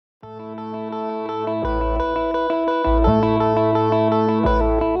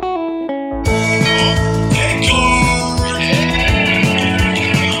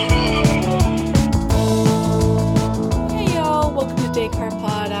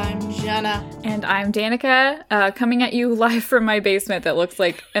Jenna. And I'm Danica, coming at you live from my basement that looks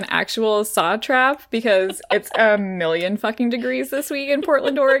like an actual saw trap because it's 1,000,000 fucking degrees this week in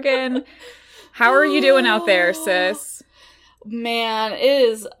Portland, Oregon. How are you doing out there, sis? Man, it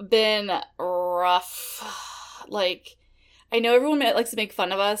has been rough. Like, I know everyone likes to make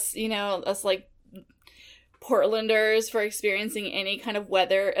fun of us, you know, us like Portlanders for experiencing any kind of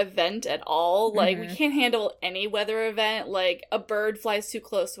weather event at all. Like, we can't handle any weather event. Like, a bird flies too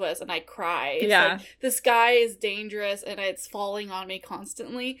close to us and I cry. It's like, the sky is dangerous and it's falling on me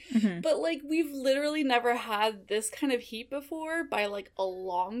constantly. But, like, we've literally never had this kind of heat before by, like, a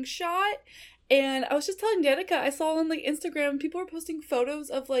long shot. And I was just telling Danica, I saw on, like, Instagram, people are posting photos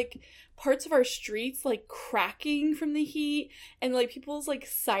of, like, parts of our streets, like, cracking from the heat, and, like, people's, like,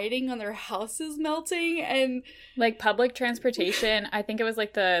 siding on their houses melting, and... Like, public transportation, I think it was,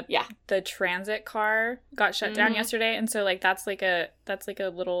 like, the transit car got shut down yesterday, and so, like, that's like a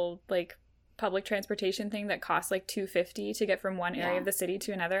little, like, public transportation thing that costs, like, $2.50 to get from one area of the city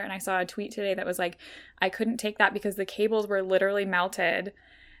to another, and I saw a tweet today that was, like, I couldn't take that because the cables were literally melted,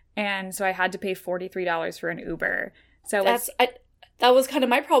 and so I had to pay $43 for an Uber. So that was kind of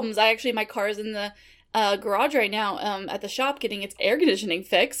my problems. My car is in the garage right now at the shop getting its air conditioning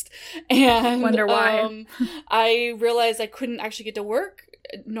fixed. And wonder why. I realized I couldn't actually get to work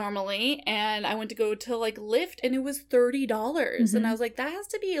normally, and I went to go to like Lyft, and it was $30. And I was like, that has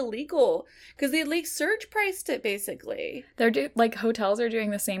to be illegal because they like surge priced it basically. Like hotels are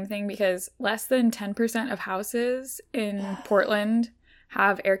doing the same thing because less than 10% of houses in Portland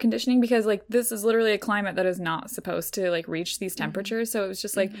have air conditioning because, like, this is literally a climate that is not supposed to, like, reach these temperatures. So it was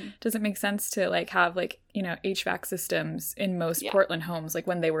just, like, doesn't make sense to, like, have, like, you know, HVAC systems in most Portland homes, like,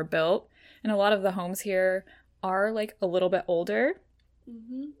 when they were built. And a lot of the homes here are, like, a little bit older.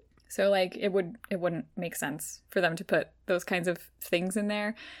 So, like, it wouldn't make sense for them to put those kinds of things in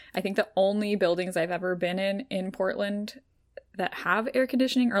there. I think the only buildings I've ever been in Portland that have air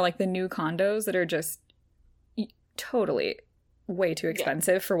conditioning are, like, the new condos that are just totally way too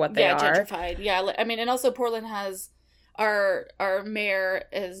expensive for what they are. Gentrified. Yeah, I mean, and also Portland has our mayor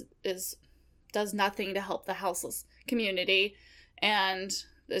does nothing to help the houseless community, and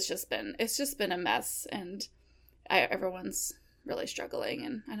it's just been a mess, and everyone's really struggling,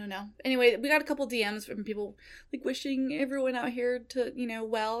 and I don't know. Anyway, we got a couple DMs from people like wishing everyone out here to, you know,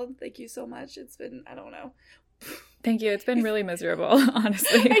 well. Thank you so much. It's been, I don't know. Thank you. It's been really miserable,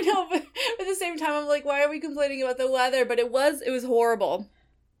 honestly. I know, but at the same time, I'm like, why are we complaining about the weather? But it was horrible.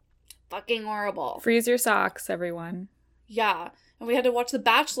 Fucking horrible. Freeze your socks, everyone. Yeah. And we had to watch The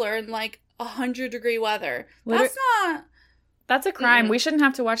Bachelor in, like, 100-degree weather. That's a crime. We shouldn't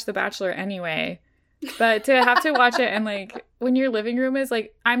have to watch The Bachelor anyway. But to have to watch it and, like, when your living room is,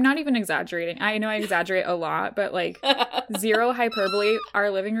 like, I'm not even exaggerating. I know I exaggerate a lot, but, like, zero hyperbole. Our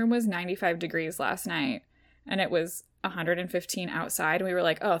living room was 95 degrees last night. And it was 115 outside. And we were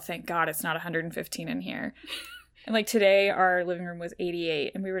like, oh, thank God it's not 115 in here. And, like, today our living room was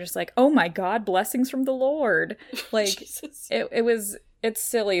 88. And we were just like, oh, my God, blessings from the Lord. Like, it's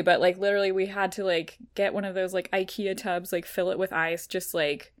silly. But, like, literally we had to, like, get one of those, like, IKEA tubs, like, fill it with ice. Just,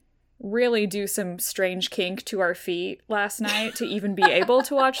 like, really do some strange kink to our feet last night to even be able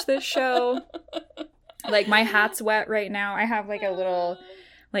to watch this show. Like, my hat's wet right now. I have, like, a little...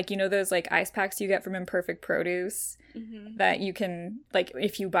 Like, you know those, like, ice packs you get from Imperfect Produce that you can, like,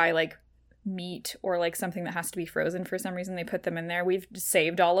 if you buy, like, meat or, like, something that has to be frozen for some reason, they put them in there. We've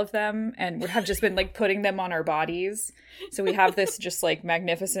saved all of them and we have just been, like, putting them on our bodies. So we have this just, like,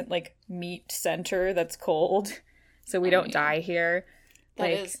 magnificent, like, meat center that's cold so we don't die here.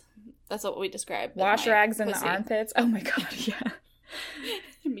 That's what we describe. Wash rags in the armpits. Oh, my God, yeah.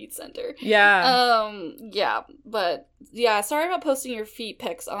 Meat center. Yeah. Yeah, but yeah, sorry about posting your feet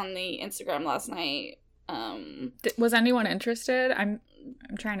pics on the Instagram last night. Was anyone interested? I'm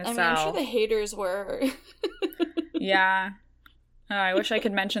trying to sell. I'm sure the haters were. Yeah. Oh, I wish I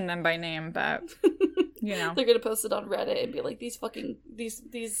could mention them by name, but you know. They're gonna post it on Reddit and be like, these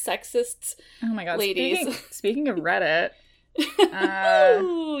sexist oh my God, ladies. Speaking of Reddit.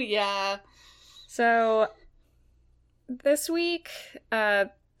 Oh yeah. So this week,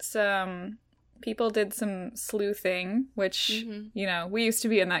 some people did some sleuthing, which, you know, we used to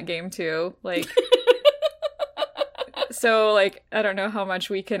be in that game too. Like, so, like, I don't know how much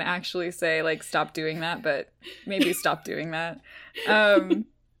we can actually say, like, stop doing that, but maybe stop doing that.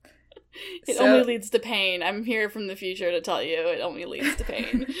 It only leads to pain. I'm here from the future to tell you it only leads to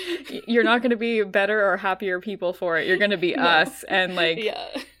pain. You're not going to be better or happier people for it. You're going to be us. And, like,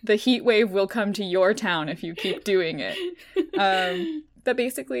 the heat wave will come to your town if you keep doing it. But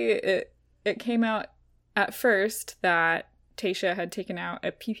basically, it came out at first that Tayshia had taken out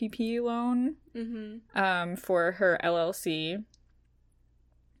a PPP loan for her LLC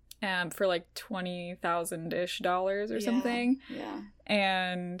for like $20,000-ish or something. Yeah.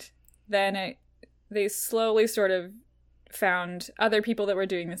 And then they slowly sort of found other people that were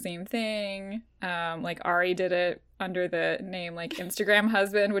doing the same thing. Like Ari did it under the name like Instagram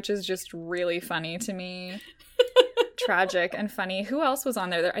husband, which is just really funny to me. Tragic and funny. Who else was on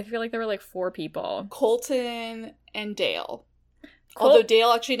there? I feel like there were like 4 people. Colton and Dale. Although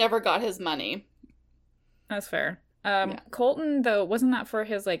Dale actually never got his money. That's fair. Colton, though, wasn't that for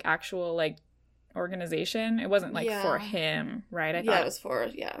his like actual like organization? It wasn't like for him, right? I thought it was for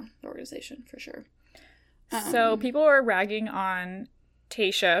the organization for sure. So people were ragging on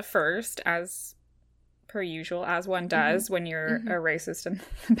Tayshia first, as per usual, as one does when you're a racist in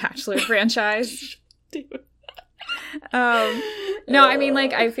the Bachelor franchise. Dude. No, I mean,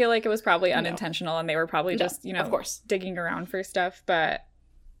 like, I feel like it was probably unintentional and they were probably just, of course, digging around for stuff. But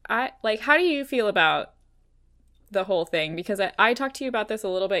how do you feel about the whole thing? Because I talked to you about this a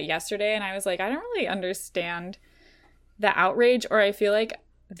little bit yesterday and I was like, I don't really understand the outrage, or I feel like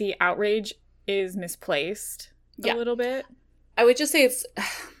the outrage is misplaced a little bit. I would just say it's,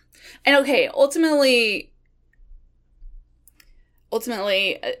 and okay, ultimately,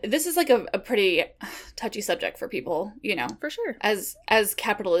 this is like a pretty touchy subject for people, you know, for sure, as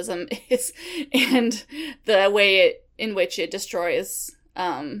capitalism is, and the way in which it destroys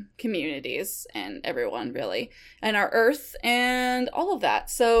communities and everyone really, and our earth and all of that.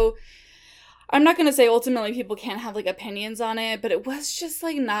 So I'm not going to say ultimately people can't have like opinions on it, but it was just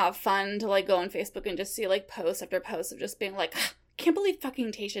like not fun to like go on Facebook and just see like post after post of just being like, can't believe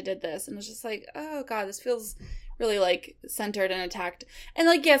fucking Tayshia did this. And it's just like, oh God, this feels really like centered and attacked. And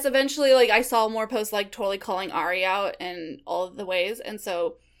like, yes, eventually like I saw more posts like totally calling Ari out in all of the ways. And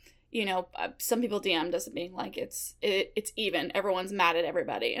so, you know, some people DM'd us being like, it's even, everyone's mad at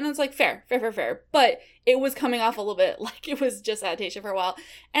everybody. And it's like, fair. But it was coming off a little bit like it was just at Tayshia for a while.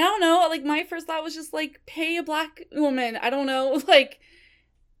 And I don't know, like my first thought was just like, pay a black woman. I don't know, like.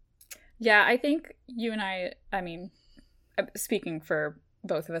 Yeah, I think you and I mean, speaking for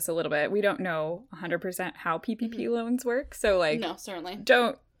both of us a little bit, we don't know 100% how PPP loans work. So like, no, certainly.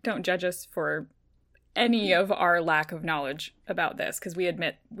 Don't judge us for any of our lack of knowledge about this, because we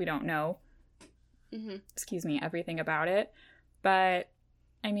admit we don't know everything about it. But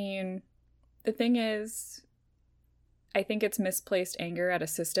I mean, the thing is, I think it's misplaced anger at a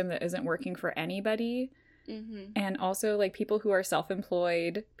system that isn't working for anybody. And also like people who are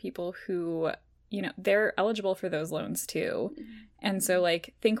self-employed, people who, you know, they're eligible for those loans too. And so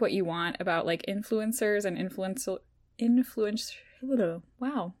like, think what you want about like influencers and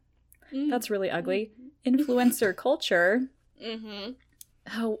wow, that's really ugly. Influencer culture.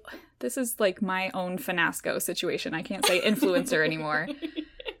 Oh, this is like my own Finasco situation. I can't say influencer anymore.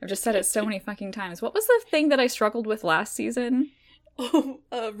 I've just said it so many fucking times. What was the thing that I struggled with last season? Oh,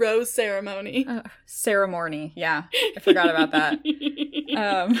 rose ceremony. Ceremony. Yeah, I forgot about that.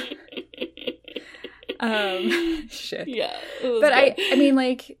 Shit. Yeah. But I mean,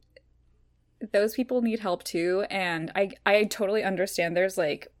 like, those people need help too, and I totally understand there's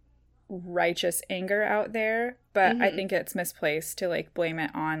like righteous anger out there, but I think it's misplaced to like blame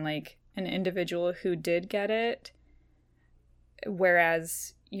it on like an individual who did get it,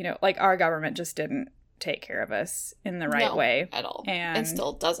 whereas, you know, like our government just didn't take care of us in the right way at all, and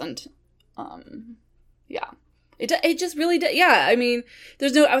still doesn't. It just really did. Yeah, I mean,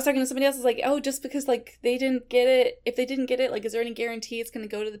 there's no. I was talking to somebody else. It's like, oh, just because like they didn't get it. If they didn't get it, like, is there any guarantee it's going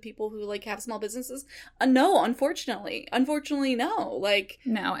to go to the people who like have small businesses? No, unfortunately, no. Like,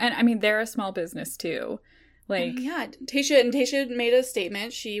 no, and I mean they're a small business too. Like, yeah, Tayshia made a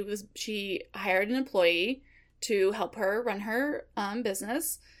statement. She hired an employee to help her run her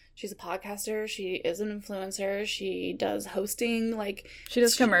business. She's a podcaster. She is an influencer. She does hosting. Like, she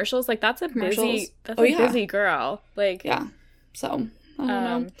does commercials. Like, that's a busy girl. Like, yeah. So I don't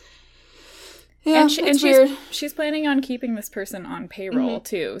know. Yeah, and she's planning on keeping this person on payroll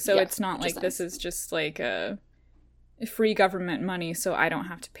too. So it's not like this is just like a free government money, so I don't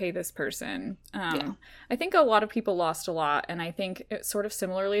have to pay this person. I think a lot of people lost a lot, and I think it's sort of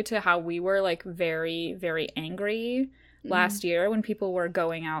similarly to how we were like very, very angry last year when people were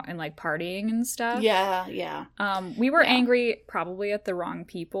going out and like partying and stuff. Yeah. We were angry probably at the wrong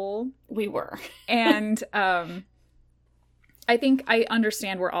people. We were. And I think I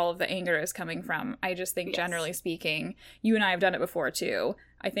understand where all of the anger is coming from. I just think generally speaking, you and I have done it before too.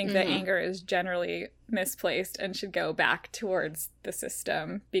 I think that anger is generally misplaced and should go back towards the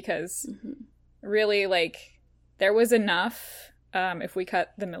system because really, like, there was enough if we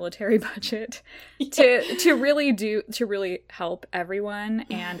cut the military budget to really help everyone,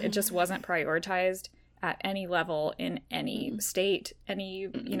 and it just wasn't prioritized at any level in any state, any,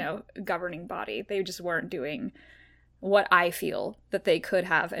 governing body. They just weren't doing what I feel that they could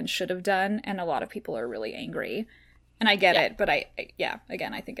have and should have done, and a lot of people are really angry. And I get it, but I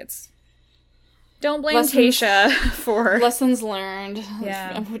think it's... Don't blame Tayshia for... Lessons learned.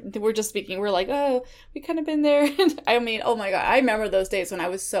 Yeah. We're just speaking. We're like, oh, we kind of been there. I mean, oh my God. I remember those days when I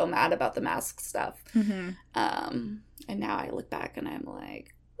was so mad about the mask stuff. Mm-hmm. And now I look back and I'm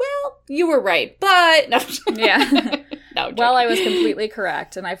like, well, you were right, but... No. Yeah. No, well, I was completely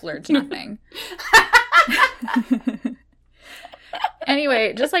correct, and I've learned nothing.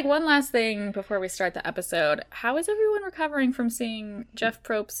 Anyway, just like one last thing before we start the episode. How is everyone recovering from seeing Jeff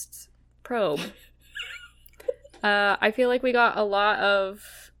Probst's probe? I feel like we got a lot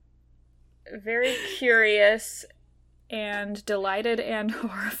of very curious and delighted and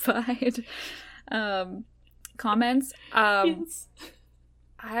horrified comments. Yes.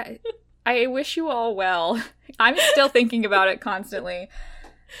 I wish you all well. I'm still thinking about it constantly.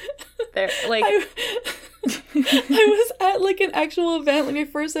 There, like... I was at like an actual event, like my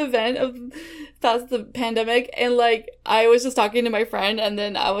first event of past the pandemic, and like I was just talking to my friend, and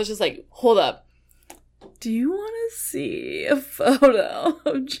then I was just like, hold up, do you want to see a photo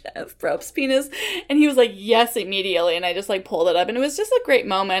of Jeff Probst's penis? And he was like, yes, immediately. And I just like pulled it up, and it was just a great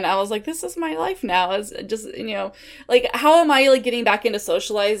moment. I was like, this is my life now. It's just, like, how am I like getting back into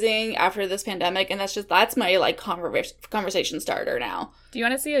socializing after this pandemic? And that's my like conversation starter now. Do you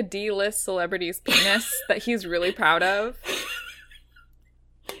want to see a D-list celebrity's penis that he's really proud of?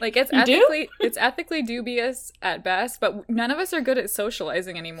 Like, it's ethically dubious at best, but none of us are good at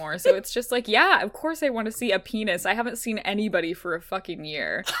socializing anymore. So it's just like, yeah, of course I want to see a penis. I haven't seen anybody for a fucking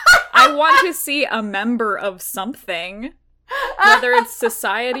year. I want to see a member of something, whether it's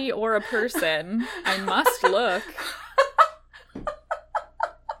society or a person. I must look.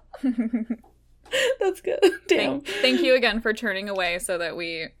 That's good. Damn. Thank you again for turning away so that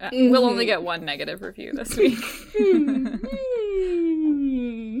we will only get one negative review this week.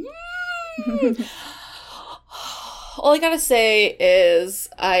 All I gotta say is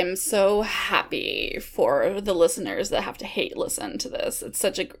I'm so happy for the listeners that have to hate listen to this. It's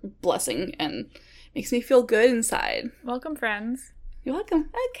such a blessing and makes me feel good inside. Welcome, friends. You're welcome.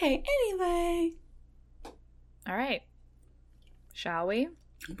 Okay, anyway. All right. Shall we?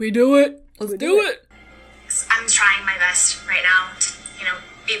 We do it. Let's do it. I'm trying my best right now to,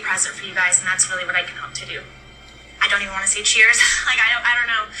 be present for you guys, and that's really what I can hope to do. I don't even want to say cheers. Like, I don't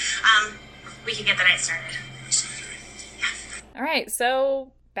know. We can get the night started. Yeah. All right,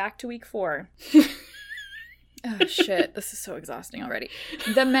 so back to week 4. Oh, shit. This is so exhausting already.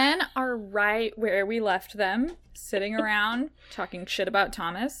 The men are right where we left them, sitting around talking shit about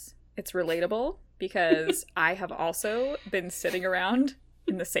Thomas. It's relatable because I have also been sitting around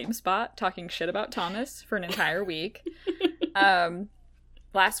in the same spot talking shit about Thomas for an entire week.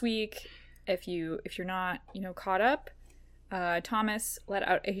 Last week, if you're not, caught up, Thomas let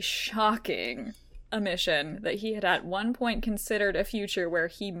out a shocking admission that he had at one point considered a future where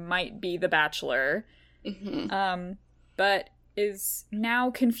he might be the Bachelor, but is now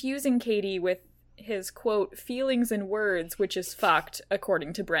confusing Katie with his, quote, feelings and words, which is fucked,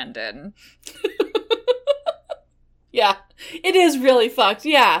 according to Brendan. Yeah, it is really fucked.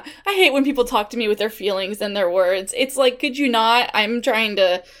 Yeah, I hate when people talk to me with their feelings and their words. It's like, could you not? I'm trying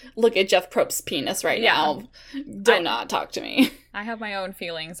to look at Jeff Probst's penis right now. Do not talk to me. I have my own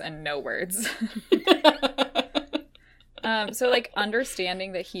feelings and no words. So, like,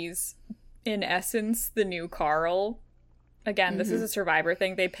 understanding that he's, in essence, the new Carl. Again, this is a Survivor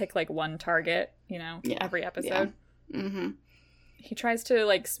thing. They pick, like, one target, every episode. Yeah. Mm-hmm. He tries to,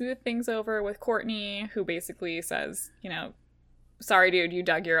 like, smooth things over with Courtney, who basically says, sorry, dude, you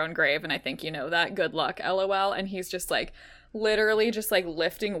dug your own grave, and I think you know that. Good luck, LOL. And he's just, like, literally just, like,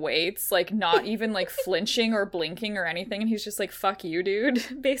 lifting weights, like, not even, like, flinching or blinking or anything. And he's just like, fuck you, dude,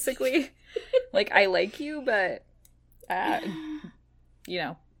 basically. Like, I like you, but,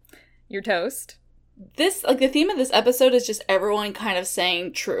 you're toast. This, like, the theme of this episode is just everyone kind of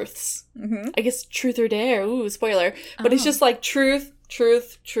saying truths. Mm-hmm. I guess truth or dare. Ooh, spoiler. But it's just like truth,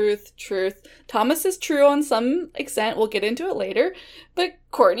 truth, truth, truth. Thomas is true on some extent. We'll get into it later. But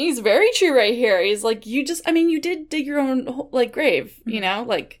Courtney's very true right here. He's like, you did dig your own, like, grave,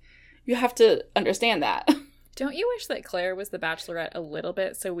 Like, you have to understand that. Don't you wish that Claire was the Bachelorette a little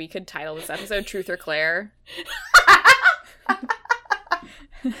bit so we could title this episode Truth or Claire?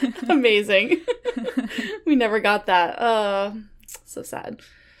 Amazing. We never got that. So sad.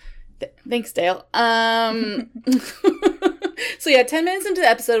 Thanks, Dale. So yeah, 10 minutes into the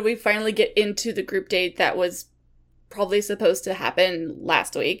episode, we finally get into the group date that was probably supposed to happen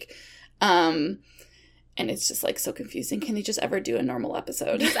last week. And it's just like so confusing. Can they just ever do a normal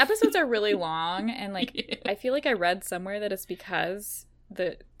episode? These episodes are really long, and like I feel like I read somewhere that it's because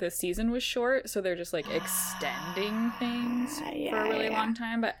the season was short, so they're just like extending things for a really long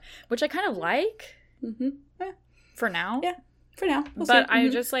time, but which I kind of like for now. Yeah, for now. We'll but see. I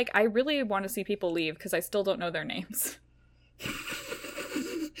just like I really want to see people leave because I still don't know their names.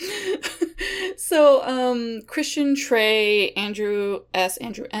 So, Christian, Trey, Andrew S.,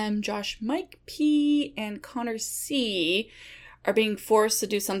 Andrew M., Josh, Mike P., and Connor C. are being forced to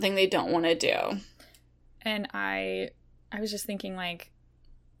do something they don't want to do. And I was just thinking, like,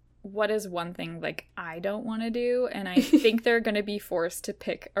 what is one thing, like, I don't want to do? And I think they're going to be forced to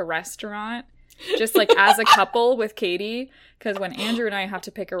pick a restaurant, just, like, as a couple with Katie. Because when Andrew and I have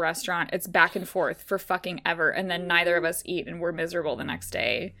to pick a restaurant, it's back and forth for fucking ever. And then neither of us eat, and we're miserable the next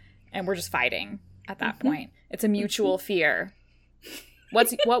day. And we're just fighting at that point. It's a mutual fear.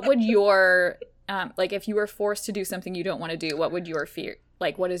 What would your, like, if you were forced to do something you don't want to do, what would your fear,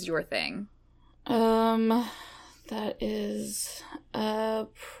 like, what is your thing? That is,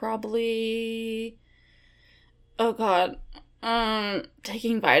 probably, oh God,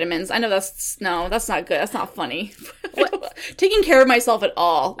 taking vitamins. I know that's not good. That's not funny. Taking care of myself at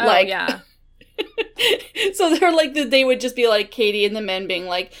all. Oh, like, yeah. So they're like, they would just be like Katie and the men being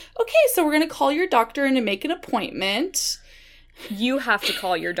like, okay, so we're going to call your doctor and to make an appointment. You have to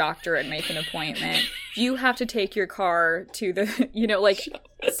call your doctor and make an appointment. You have to take your car to the, you know, like,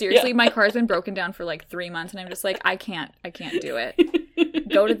 seriously, my car's been broken down for like 3 months and I'm just like, I can't do it.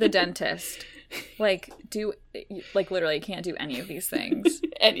 Go to the dentist. Like, literally can't do any of these things.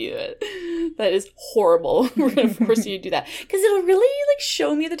 Any of it. That is horrible. We're going to force you to do that. Because it'll really, like,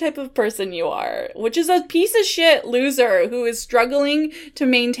 show me the type of person you are. Which is a piece of shit loser who is struggling to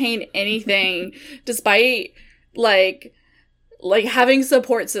maintain anything despite, like having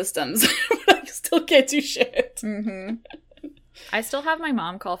support systems. But I still can't do shit. Mm-hmm. I still have my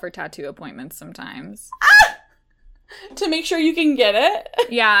mom call for tattoo appointments sometimes. To make sure you can get it?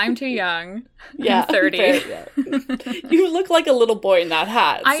 Yeah, I'm too young. Yeah, I'm 30. Fair, yeah. You look like a little boy in that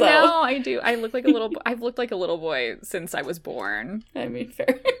hat. I know, I do. I look like a little. I've looked like a little boy since I was born. I mean,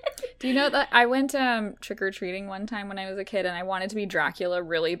 fair. Do you know that I went trick or treating one time when I was a kid, and I wanted to be Dracula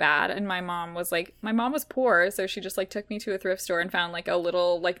really bad, and my mom was poor, so she just like took me to a thrift store and found like a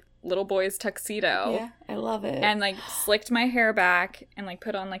little boy's tuxedo. Yeah, I love it. And like slicked my hair back and like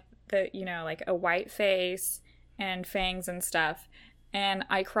put on like the, you know, like a white face and fangs and stuff. And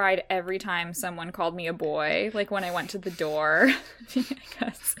I cried every time someone called me a boy, like when I went to the door.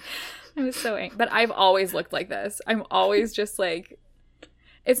 Because I was so angry. But I've always looked like this. I'm always just like,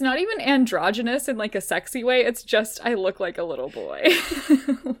 it's not even androgynous in like a sexy way. It's just I look like a little boy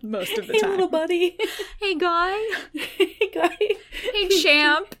most of the time. Hey, little buddy. Hey, guy. Hey, guy. Hey,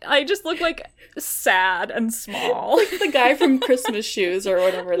 champ. I just look like sad and small. Like the guy from Christmas Shoes or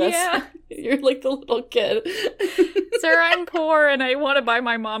whatever. That's, yeah. You're like the little kid. Sir, I'm poor and I want to buy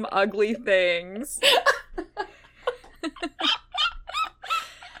my mom ugly things.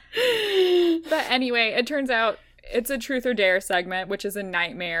 But anyway, it turns out it's a truth or dare segment, which is a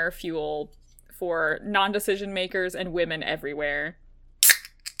nightmare fuel for non-decision makers and women everywhere.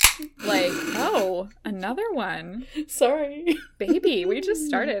 Like, oh, another one. Sorry. Baby, we just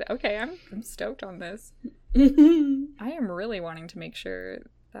started. Okay, I'm stoked on this. I am really wanting to make sure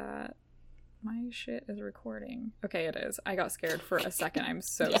that my shit is recording. Okay, it is. I got scared for a second. I'm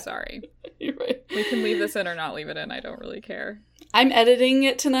so sorry. You're right. We can leave this in or not leave it in. I don't really care. I'm editing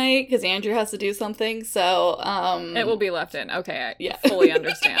it tonight because Andrew has to do something, so it will be left in. Okay, yeah. Fully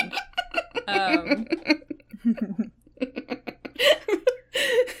understand.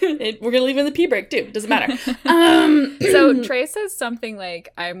 We're gonna leave it in the pee break too. Doesn't matter. So Trey says something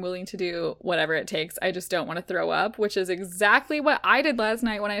like, I'm willing to do whatever it takes. I just don't want to throw up, which is exactly what I did last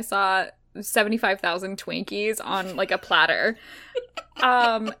night when I saw 75,000 Twinkies on like a platter.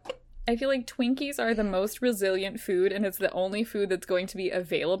 I feel like Twinkies are the most resilient food, and it's the only food that's going to be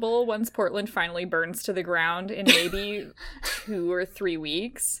available once Portland finally burns to the ground in maybe 2 or 3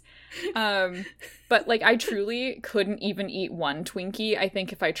 weeks. But like I truly couldn't even eat one Twinkie, I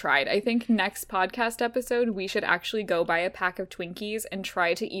think, if I tried. I think next podcast episode we should actually go buy a pack of Twinkies and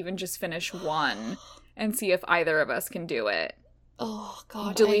try to even just finish one and see if either of us can do it. Oh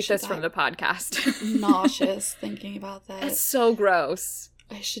God. Delete this from the podcast. Nauseous thinking about that. It's so gross.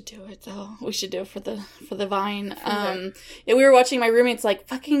 I should do it though. We should do it for the Vine. Yeah, we were watching my roommates like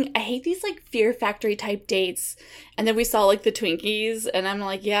fucking. I hate these like Fear Factory type dates, and then we saw like the Twinkies, and I'm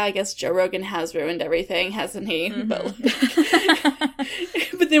like, yeah, I guess Joe Rogan has ruined everything, hasn't he? Mm-hmm.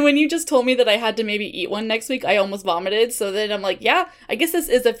 But then when you just told me that I had to maybe eat one next week, I almost vomited. So then I'm like, yeah, I guess this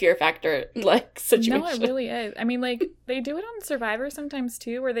is a Fear Factor like situation. No, it really is. I mean, like they do it on Survivor sometimes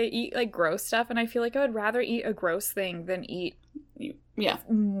too, where they eat like gross stuff, and I feel like I would rather eat a gross thing than eat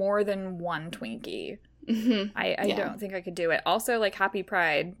more than one Twinkie. Mm-hmm. I don't think I could do it. Also, like Happy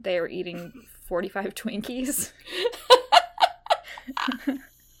Pride, they were eating 45 Twinkies.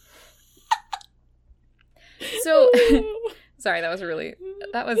 So sorry, that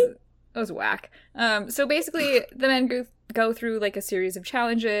was whack. So basically the men go through like a series of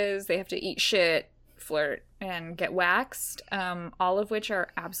challenges. They have to eat shit, flirt, and get waxed, all of which are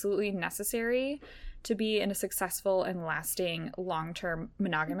absolutely necessary to be in a successful and lasting long-term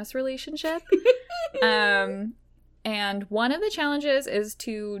monogamous relationship. And one of the challenges is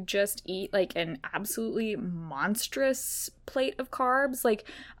to just eat like an absolutely monstrous plate of carbs. Like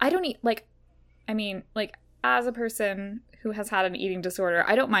I don't eat as a person who has had an eating disorder,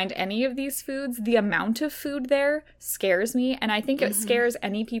 I don't mind any of these foods. The amount of food there scares me, and I think it scares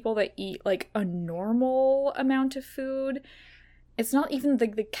any people that eat like a normal amount of food. It's not even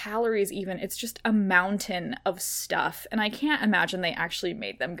the calories even. It's just a mountain of stuff. And I can't imagine they actually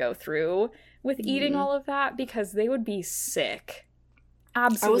made them go through with eating all of that, because they would be sick.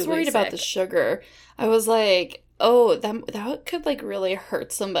 Absolutely I was worried sick. about the sugar. I was like, oh, that could like really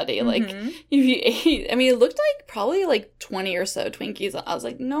hurt somebody. Like if you ate, I mean, it looked like probably like 20 or so Twinkies. I was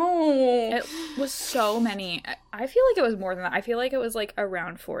like, no. It was so many. I feel like it was more than that. I feel like it was like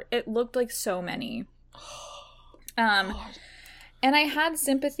around 4. It looked like so many. And I had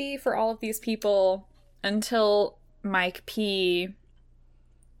sympathy for all of these people until Mike P.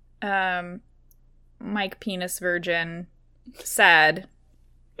 Mike Penis Virgin said,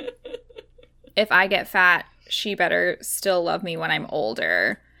 if I get fat, she better still love me when I'm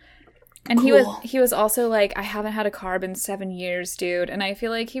older. And cool. he was also like, I haven't had a carb in 7 years, dude. And I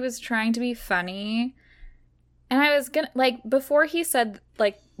feel like he was trying to be funny. And I was gonna, like, before he said,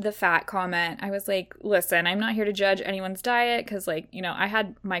 like, the fat comment, I was like, listen, I'm not here to judge anyone's diet, because, like, you know, I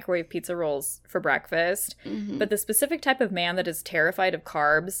had microwave pizza rolls for breakfast, but the specific type of man that is terrified of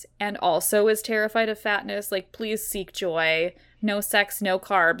carbs and also is terrified of fatness, like, please seek joy. No sex, no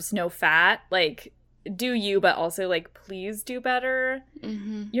carbs, no fat. Like, do you, but also, like, please do better.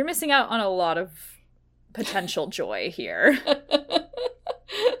 You're missing out on a lot of potential joy here.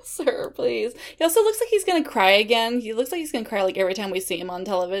 Sir, please. He also looks like he's gonna cry again. He looks like he's gonna cry like every time we see him on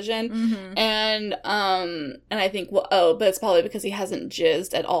television. And I think, well, but it's probably because he hasn't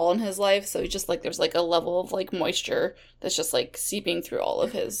jizzed at all in his life. So he's just like, there's like a level of like moisture that's just like seeping through all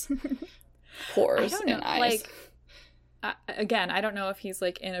of his pores and eyes. Like, again, I don't know if he's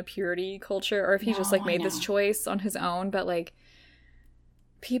like in a purity culture or if he just like made this choice on his own, but like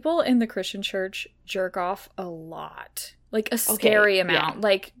people in the Christian church jerk off a lot. Like a scary amount. Yeah.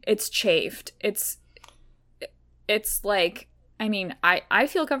 Like it's chafed. It's like, I mean, I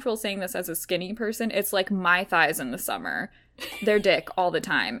feel comfortable saying this as a skinny person. It's like my thighs in the summer. They're dick all the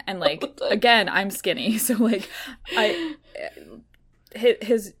time. And like, again, I'm skinny. So like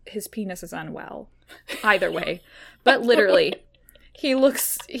his penis is unwell. Either way. But literally, he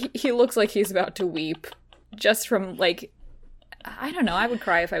looks like he's about to weep just from like, I don't know. I would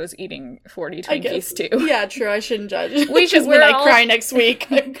cry if I was eating 40 Twinkies too. Yeah, true. I shouldn't judge. We should. When I cry next week,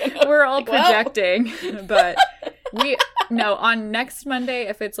 we're all projecting. But on next Monday,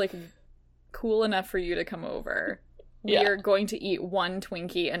 if it's like cool enough for you to come over, we are going to eat one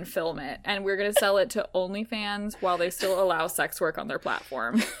Twinkie and film it, and we're going to sell it to OnlyFans while they still allow sex work on their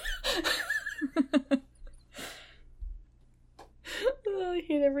platform. I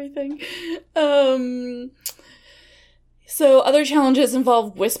hate everything. So other challenges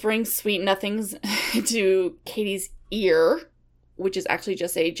involve whispering sweet nothings to Katie's ear, which is actually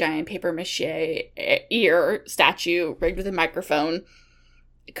just a giant paper mache ear statue rigged with a microphone.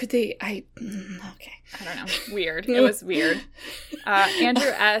 Could they? Okay. I don't know. Weird. It was weird.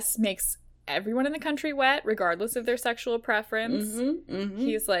 Andrew S. makes everyone in the country wet, regardless of their sexual preference.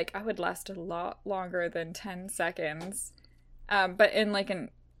 He's like, I would last a lot longer than 10 seconds. But in like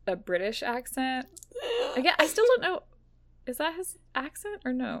a British accent. Again, I still don't know. Is that his accent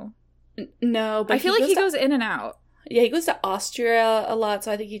or no? No, but I feel like he goes in and out. Yeah, he goes to Austria a lot,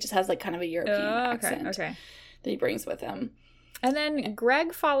 so I think he just has like kind of a European accent that he brings with him. And then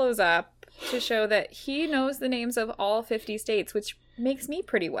Greg follows up to show that he knows the names of all 50 states, which makes me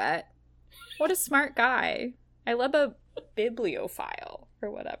pretty wet. What a smart guy. I love a bibliophile.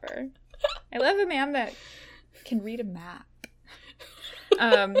 or whatever. I love a man that can read a map.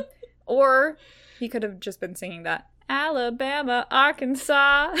 Or he could have just been singing that Alabama,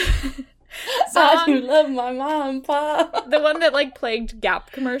 Arkansas I do song. love my mom and pop. The one that like plagued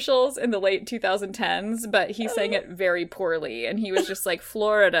Gap commercials in the late 2010s, but he sang it very poorly. And he was just like,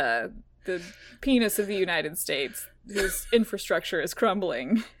 Florida, the penis of the United States, whose infrastructure is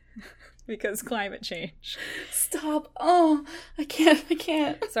crumbling because climate change. Stop. Oh, I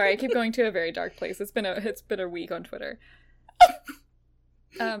can't. Sorry, I keep going to a very dark place. It's been a week on Twitter.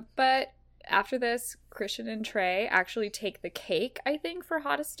 But after this, Christian and Trey actually take the cake, I think, for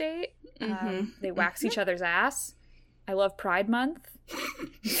hottest date. They wax each other's ass. I love Pride Month. I'm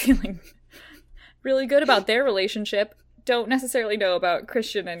feeling really good about their relationship. Don't necessarily know about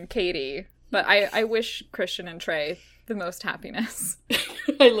Christian and Katie, but I wish Christian and Trey the most happiness.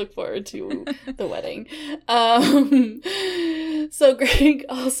 I look forward to the wedding. So Greg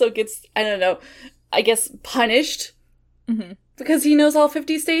also gets, I don't know, I guess punished because he knows all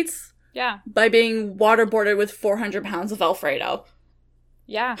 50 states. Yeah. By being waterboarded with 400 pounds of Alfredo.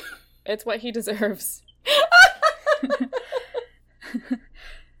 Yeah. It's what he deserves.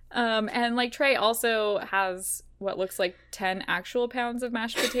 And like Trey also has what looks like 10 actual pounds of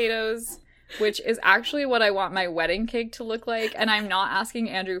mashed potatoes, which is actually what I want my wedding cake to look like. And I'm not asking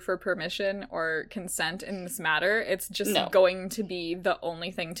Andrew for permission or consent in this matter. It's just going to be the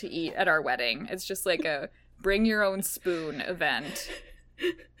only thing to eat at our wedding. It's just like a bring your own spoon event.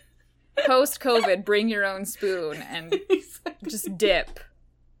 Post-COVID, bring your own spoon and just dip.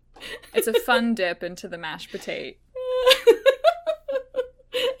 It's a fun dip into the mashed potato.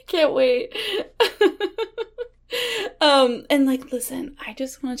 Can't wait. And like, listen, I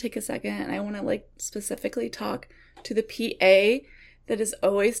just want to take a second and I want to like specifically talk to the PA that is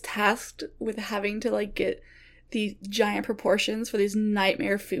always tasked with having to like get the giant proportions for these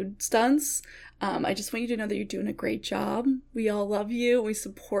nightmare food stunts. I just want you to know that you're doing a great job. We all love you. We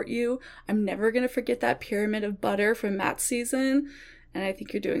support you. I'm never going to forget that pyramid of butter from Matt's season. And I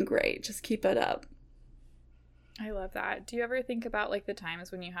think you're doing great. Just keep it up. I love that. Do you ever think about like the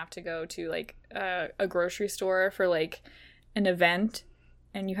times when you have to go to like a grocery store for like an event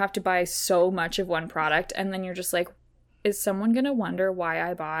and you have to buy so much of one product and then you're just like, is someone going to wonder why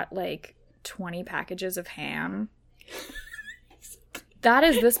I bought like 20 packages of ham? That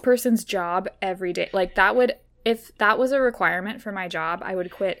is this person's job every day. Like that would, if that was a requirement for my job, I would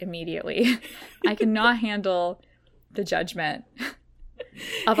quit immediately. I cannot handle the judgment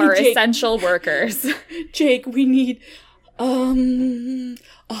of our essential workers. Jake, we need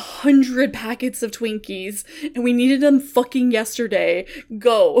 100 packets of Twinkies and we needed them fucking yesterday.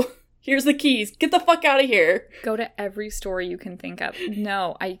 Go. Here's the keys. Get the fuck out of here. Go to every store you can think of.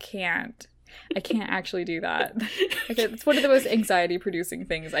 No, I can't. I can't actually do that. Okay, it's one of the most anxiety-producing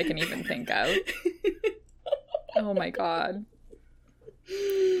things I can even think of. Oh my god.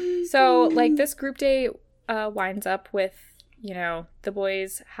 So, like, this group date winds up with, you know, the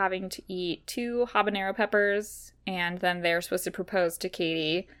boys having to eat 2 habanero peppers, and then they're supposed to propose to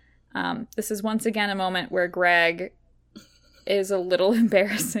Katie. This is once again a moment where Greg is a little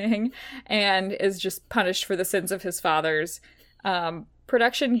embarrassing and is just punished for the sins of his fathers.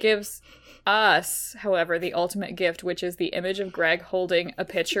 Production gives us, however, the ultimate gift, which is the image of Greg holding a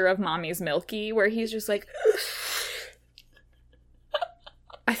picture of Mommy's Milky, where he's just like,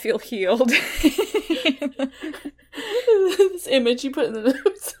 I feel healed. This image you put in the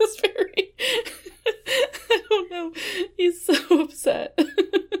notes is very... I don't know. He's so upset.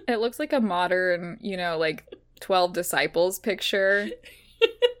 It looks like a modern, you know, like 12 Disciples picture.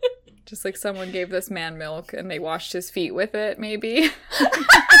 Just like someone gave this man milk and they washed his feet with it, maybe.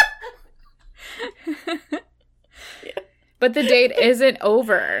 Yeah. But the date isn't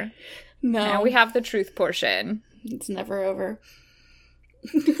over. No. Now we have the truth portion. It's never over.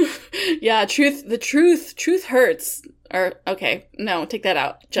 Yeah, the truth hurts. Or, okay, no, take that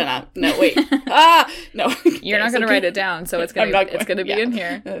out. Jenna, no, wait. No. You're not going to write it down, so it's going to be in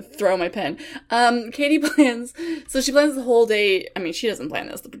here. Throw my pen. Katie plans, so she plans the whole day. I mean, she doesn't plan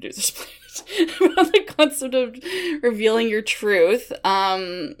this, the producers plan it. Around the concept of revealing your truth,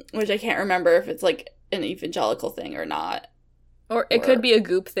 which I can't remember if it's like an evangelical thing or not. Or it could be a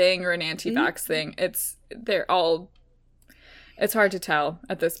goop thing or an anti-vax thing. It's hard to tell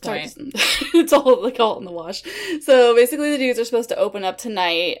at this point. It's all in the wash. So basically the dudes are supposed to open up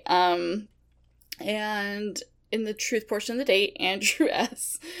tonight. And in the truth portion of the date, Andrew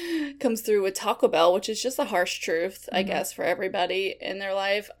S. comes through with Taco Bell, which is just a harsh truth, I guess, for everybody in their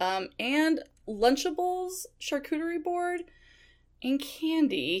life. And Lunchables, charcuterie board, and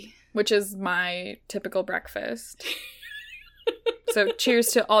candy. Which is my typical breakfast. So cheers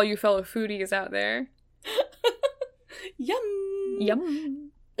to all you fellow foodies out there. Yum.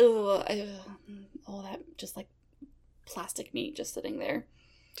 Yum. Ugh, all that just like plastic meat just sitting there.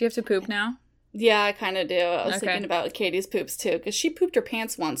 Do you have to poop now? Yeah, I kind of do. I was thinking about Katie's poops too, because she pooped her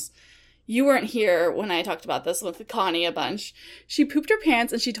pants once. You weren't here when I talked about this with Connie a bunch. She pooped her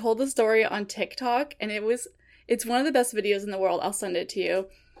pants and she told the story on TikTok, and it's one of the best videos in the world. I'll send it to you.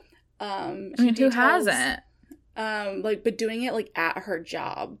 Who hasn't? But doing it like at her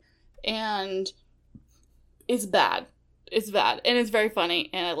job, and it's bad. It's bad, and it's very funny,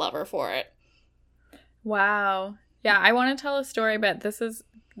 and I love her for it. Wow. Yeah, I want to tell a story, but this is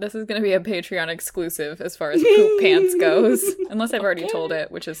going to be a Patreon exclusive as far as poop pants goes, unless I've already told it,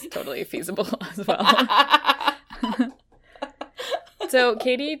 which is totally feasible as well. So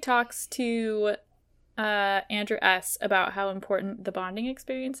Katie talks to Andrew S. about how important the bonding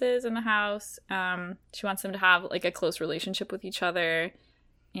experience is in the house. She wants them to have like a close relationship with each other,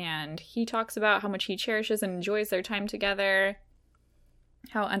 and he talks about how much he cherishes and enjoys their time together,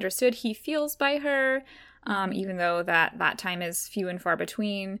 how understood he feels by her, even though that time is few and far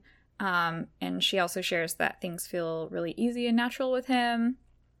between. And she also shares that things feel really easy and natural with him.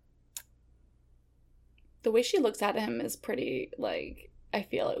 The way she looks at him is pretty, like, I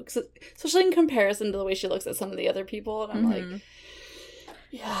feel it, especially in comparison to the way she looks at some of the other people, and I'm like,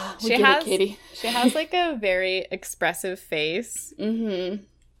 yeah, Katie. She has like a very expressive face,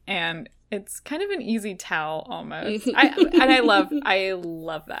 and it's kind of an easy tell almost. I love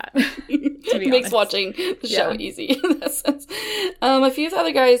that. It makes watching the show easy in that sense. A few of the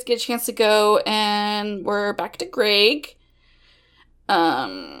other guys get a chance to go, and we're back to Greg.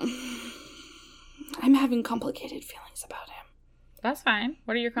 I'm having complicated feelings about him. That's fine.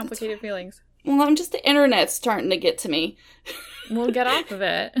 What are your complicated feelings? Well, I'm just, the internet's starting to get to me. We'll get off of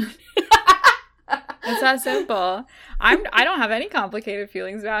it. It's that simple. I don't have any complicated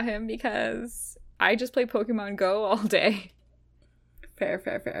feelings about him because I just play Pokemon Go all day.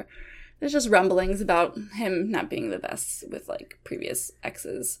 Fair. There's just rumblings about him not being the best with, like, previous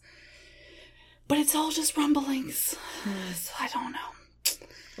exes. But it's all just rumblings. So I don't know.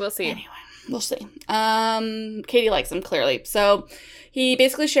 We'll see. Anyway, we'll see. Katie likes him, clearly. So he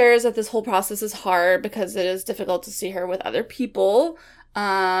basically shares that this whole process is hard because it is difficult to see her with other people.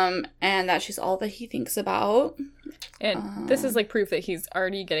 And that she's all that he thinks about. And this is like proof that he's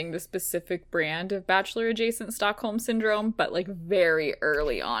already getting the specific brand of Bachelor adjacent Stockholm syndrome, but like very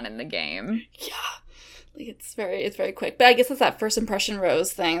early on in the game. Yeah. Like it's very quick. But I guess it's that first impression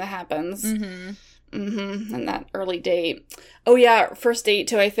rose thing that happens. And that early date. Oh yeah, first date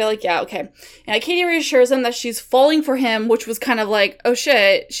too. I feel like, yeah, okay. And Katie reassures him that she's falling for him, which was kind of like, oh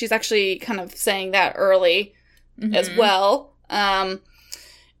shit, she's actually kind of saying that early as well.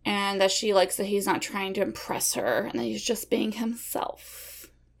 And that she likes that he's not trying to impress her and that he's just being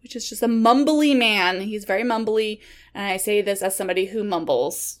himself, which is just a mumbly man. He's very mumbly, and I say this as somebody who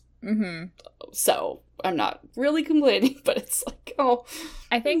mumbles. So I'm not really complaining, but it's like, oh.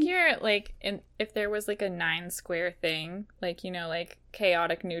 I think you're like, if there was like a 9-square thing, like, you know, like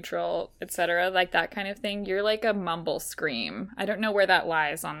chaotic, neutral, etc., like that kind of thing, you're like a mumble scream. I don't know where that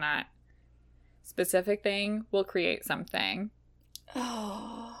lies on that specific thing. We'll create something.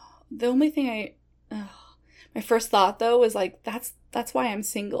 Oh, the only thing my first thought though was like, that's why I'm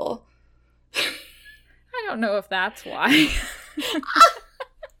single. I don't know if that's why.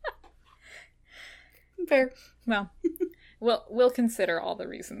 Fair. Well, we'll consider all the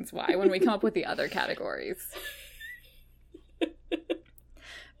reasons why when we come up with the other categories.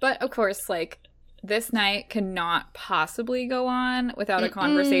 But of course, like, this night cannot possibly go on without a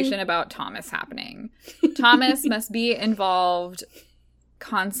conversation about Thomas happening. Thomas must be involved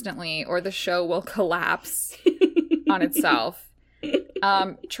constantly or the show will collapse on itself.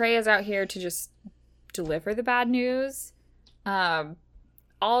 Trey is out here to just deliver the bad news. All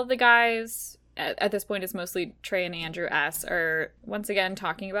of the guys, at this point it's mostly Trey and Andrew S., are once again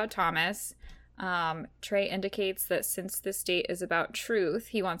talking about Thomas. Trey indicates that since this date is about truth,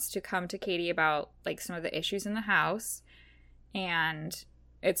 he wants to come to Katie about like some of the issues in the house, and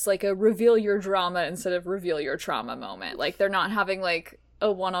it's like a reveal your drama instead of reveal your trauma moment. Like, they're not having like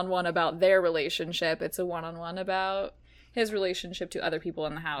a one-on-one about their relationship, it's a one-on-one about his relationship to other people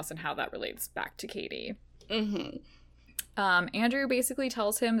in the house and how that relates back to Katie. Andrew basically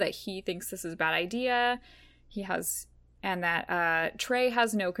tells him that he thinks this is a bad idea. And that Trey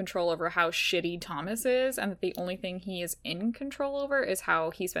has no control over how shitty Thomas is, and that the only thing he is in control over is how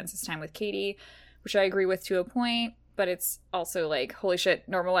he spends his time with Katie, which I agree with to a point, but it's also like, holy shit,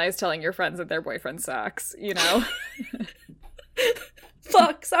 normalize telling your friends that their boyfriend sucks, you know?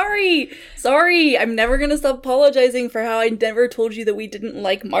 Fuck, sorry. Sorry. I'm never gonna stop apologizing for how I never told you that we didn't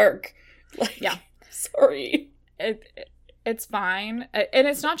like Mark. Like, Yeah. Sorry. It's fine. And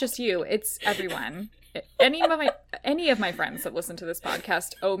it's not just you, it's everyone. Any of my friends that listen to this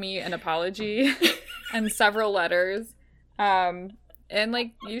podcast owe me an apology and several letters. And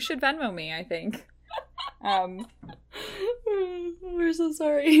like, you should Venmo me, I think. We're so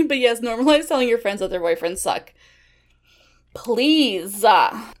sorry. But yes, normalize telling your friends that their boyfriends suck. Please.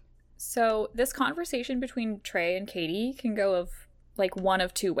 So this conversation between Trey and Katie can go of like one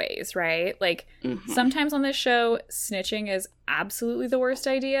of two ways, right? Like sometimes on this show, snitching is absolutely the worst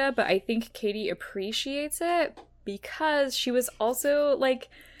idea, but I think Katie appreciates it because she was also like,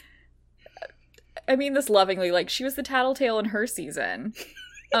 I mean this lovingly, like she was the tattletale in her season.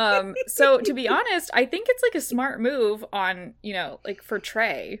 So to be honest, I think it's like a smart move on, you know, like for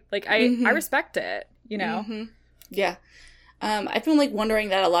Trey. Like I respect it, you know? Yeah. I've been like wondering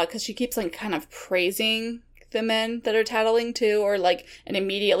that a lot because she keeps like kind of praising the men that are tattling too, or like, and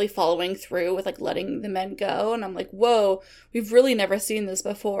immediately following through with like letting the men go. And I'm like, whoa, we've really never seen this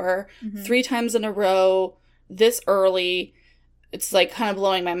before. 3 times in a row, this early. It's like kind of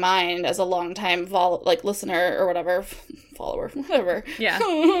blowing my mind as a long time like listener or whatever, follower, whatever. Yeah.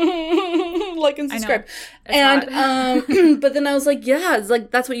 Like and subscribe. And but then I was like, yeah, it's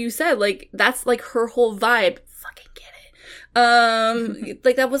like that's what you said. Like that's like her whole vibe. Fucking get it.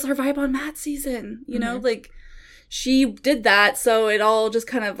 Like that was her vibe on Matt's season, you know? Like she did that, so it all just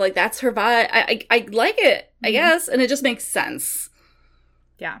kind of like that's her vibe. I like it, I guess, and it just makes sense.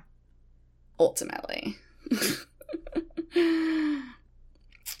 Yeah. Ultimately.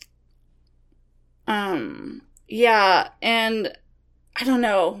 Yeah, and I don't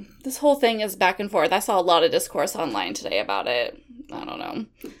know. This whole thing is back and forth. I saw a lot of discourse online today about it. I don't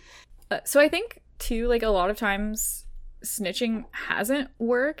know. So I think too, like a lot of times snitching hasn't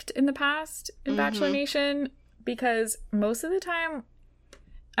worked in the past in Bachelor Nation because most of the time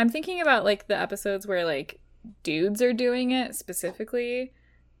I'm thinking about like the episodes where like dudes are doing it specifically.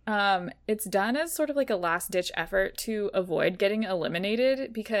 It's done as sort of like a last ditch effort to avoid getting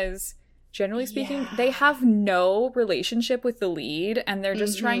eliminated because generally speaking, they have no relationship with the lead and they're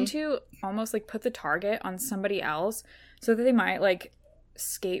just trying to almost like put the target on somebody else so that they might like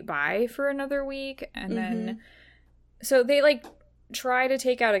skate by for another week. And then, so they like try to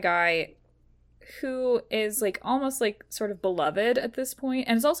take out a guy who is like almost like sort of beloved at this point.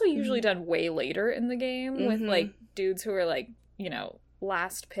 And it's also usually done way later in the game with like dudes who are like, you know,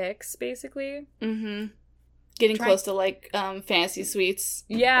 last picks basically. Getting close to like fantasy suites.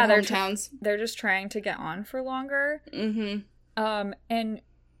 Yeah, they're just trying to get on for longer. And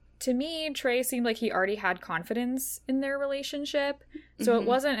to me, Trey seemed like he already had confidence in their relationship. So it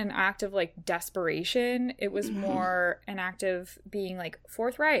wasn't an act of like desperation. It was more an act of being like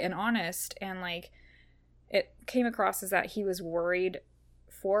forthright and honest, and like it came across as that he was worried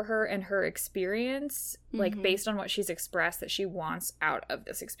for her and her experience, like based on what she's expressed that she wants out of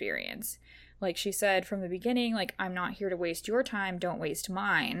this experience. Like she said from the beginning, like, I'm not here to waste your time, don't waste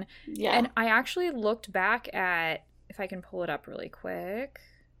mine. Yeah. And I actually looked back at, if I can pull it up really quick,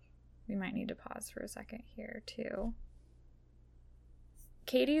 we might need to pause for a second here too.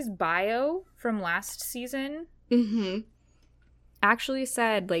 Katie's bio from last season actually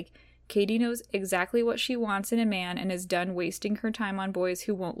said, like, Katie knows exactly what she wants in a man and is done wasting her time on boys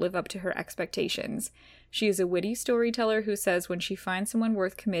who won't live up to her expectations. She is a witty storyteller who says when she finds someone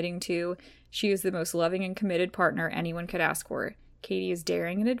worth committing to, she is the most loving and committed partner anyone could ask for. Katie is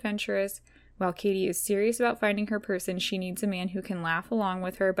daring and adventurous. While Katie is serious about finding her person, she needs a man who can laugh along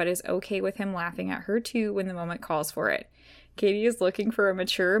with her but is okay with him laughing at her too when the moment calls for it. Katie is looking for a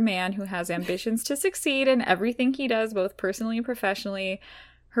mature man who has ambitions to succeed in everything he does, both personally and professionally.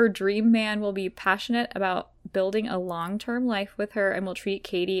 Her dream man will be passionate about building a long-term life with her and will treat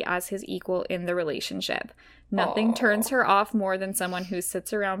Katie as his equal in the relationship. Nothing turns her off more than someone who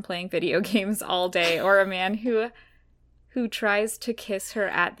sits around playing video games all day, or a man who tries to kiss her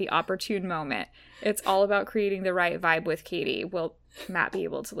at the opportune moment. It's all about creating the right vibe with Katie. Will Matt be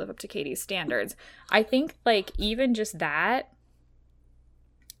able to live up to Katie's standards? I think, like, even just that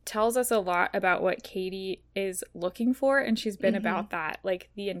tells us a lot about what Katie is looking for, and she's been about that like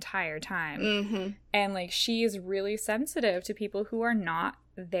the entire time. And like she is really sensitive to people who are not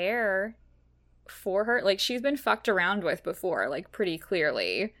there for her. Like she's been fucked around with before, like pretty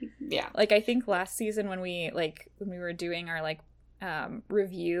clearly. Yeah. Like I think last season when we were doing our like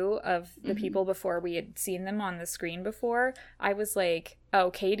review of the people before we had seen them on the screen before, I was like, oh,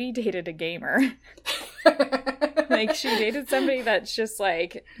 Katie dated a gamer. Like, she dated somebody that's just,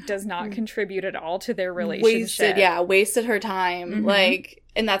 like, does not contribute at all to their relationship. Wasted her time. Like,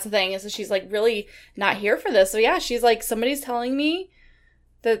 and that's the thing, is that she's, like, really not here for this. So, yeah, she's like, somebody's telling me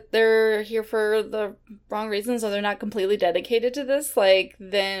that they're here for the wrong reasons, or they're not completely dedicated to this, like,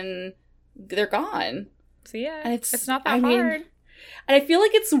 then they're gone. So, yeah, and it's not that hard. And I feel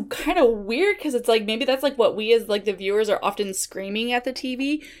like it's kind of weird, because it's like, maybe that's like what we as like the viewers are often screaming at the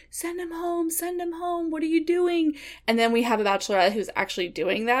TV. Send him home. What are you doing? And then we have a bachelorette who's actually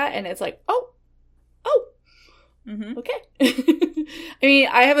doing that. And it's like, oh, okay. I mean,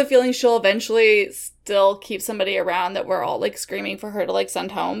 I have a feeling she'll eventually still keep somebody around that we're all like screaming for her to like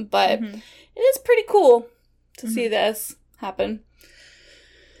send home. But it is pretty cool to see this happen.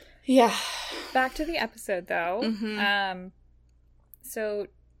 Yeah. Back to the episode, though. So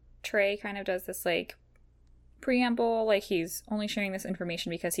Trey kind of does this, like, preamble, like, he's only sharing this information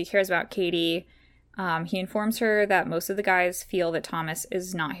because he cares about Katie. He informs her that most of the guys feel that Thomas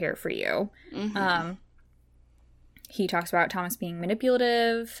is not here for you. He talks about Thomas being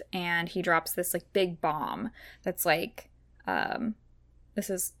manipulative, and he drops this, like, big bomb that's, like, this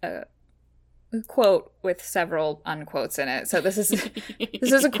is a quote with several unquotes in it. So this is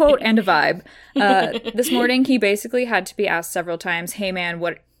a quote and a vibe. This morning, he basically had to be asked several times, hey man,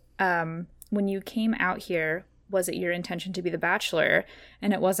 what when you came out here, was it your intention to be the Bachelor?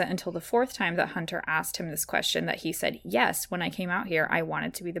 And it wasn't until the fourth time that Hunter asked him this question that he said, yes, when I came out here, I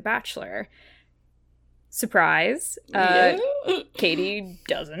wanted to be the Bachelor. Surprise. Katie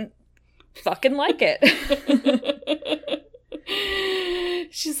doesn't fucking like it.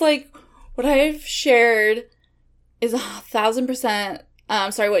 She's like, what I've shared is 1,000%.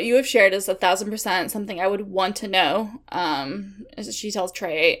 What you have shared is 1,000% something I would want to know. As she tells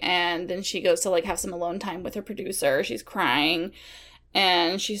Trey, and then she goes to like have some alone time with her producer. She's crying,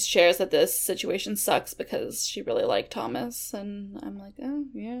 and she shares that this situation sucks because she really liked Thomas. And I'm like, oh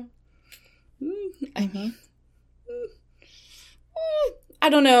yeah. I mean, I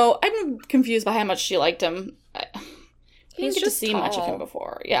don't know. I'm confused by how much she liked him. He didn't get to see much of him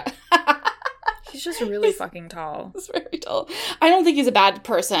before. Yeah. He's just really fucking tall. He's very tall. I don't think he's a bad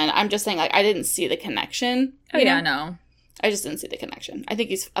person. I'm just saying, like, I didn't see the connection. Oh, yeah, no. I just didn't see the connection. I think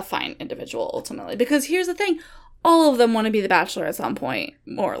he's a fine individual, ultimately. Because here's the thing. All of them want to be the Bachelor at some point,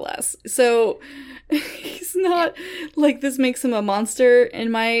 more or less. So, he's not, like, this makes him a monster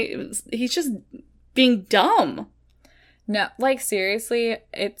in my... He's just being dumb. No, like, seriously,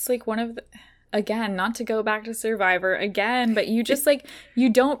 it's, like, one of the... Again, not to go back to Survivor again, but you just, like, you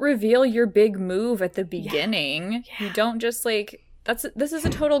don't reveal your big move at the beginning. Yeah. You don't just, like, this is a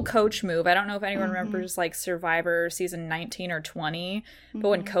total Coach move. I don't know if anyone remembers, like, Survivor season 19 or 20, but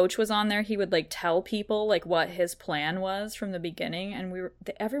when Coach was on there, he would, like, tell people, like, what his plan was from the beginning, and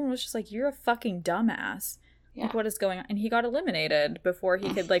everyone was just like, you're a fucking dumbass. Yeah. Like, what is going on? And he got eliminated before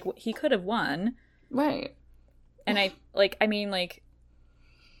he could, like, he could have won. Right. And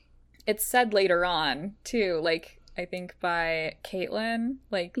it's said later on, too, like, I think by Caitlyn,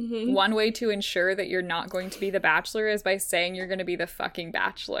 like, one way to ensure that you're not going to be the Bachelor is by saying you're going to be the fucking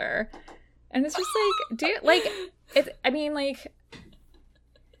Bachelor. And it's just like, dude, like,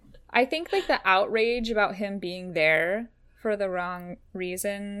 I think, like, the outrage about him being there for the wrong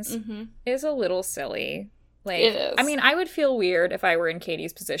reasons is a little silly. Like, it is. I mean, I would feel weird if I were in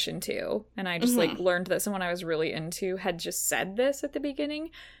Katie's position, too. And I just, like, learned that someone I was really into had just said this at the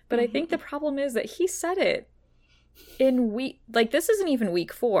beginning. But I think the problem is that he said it in like, this isn't even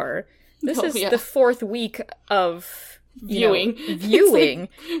week 4. This is the 4th week of viewing. Viewing.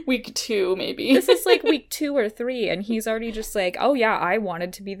 Like week 2, maybe. This is, like, week 2 or 3. And he's already just like, oh, yeah, I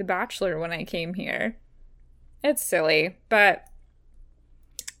wanted to be the Bachelor when I came here. It's silly. But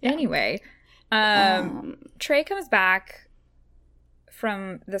anyway... Trey comes back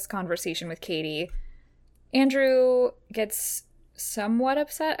from this conversation with Katie. Andrew gets somewhat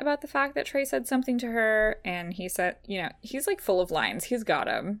upset about the fact that Trey said something to her, and he said, he's like full of lines. He's got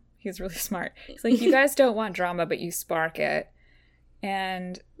him. He's really smart. He's like, you guys don't want drama, but you spark it.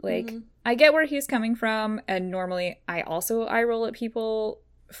 And like, I get where he's coming from, and normally I roll at people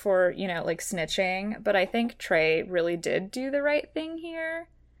for, like snitching, but I think Trey really did do the right thing here.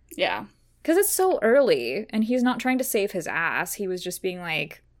 Yeah. Because it's so early, and he's not trying to save his ass. He was just being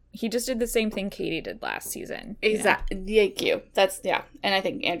like, he just did the same thing Katie did last season. Exactly. Thank you. And I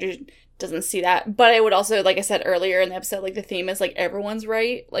think Andrew doesn't see that. But I would also, like I said earlier in the episode, like the theme is like everyone's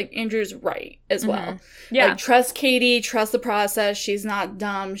right. Like Andrew's right as well. Yeah. Like trust Katie, trust the process. She's not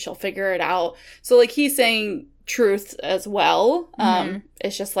dumb. She'll figure it out. So like he's saying truth as well.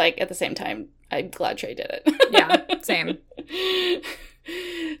 It's just like, at the same time, I'm glad Trey did it. Yeah, same.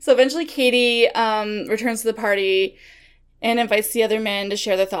 So eventually Katie returns to the party and invites the other men to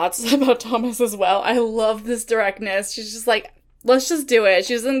share their thoughts about Thomas as well. I love this directness. She's just like, let's just do it.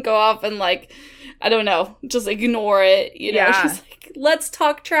 She doesn't go off and like, I don't know, just ignore it. You know, Yeah. she's like, let's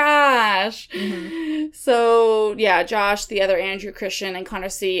talk trash. So yeah, Josh, the other Andrew, Christian, and Connor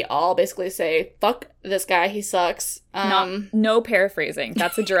C all basically say, fuck this guy, he sucks. No paraphrasing.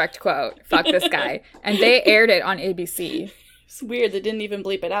 That's a direct quote. Fuck this guy. And they aired it on ABC. It's weird. They didn't even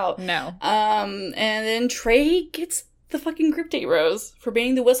bleep it out. No. And then Trey gets the fucking group date rose for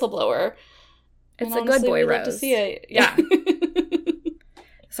being the whistleblower. It's And a good honestly, boy we'd love rose. to see it. Yeah.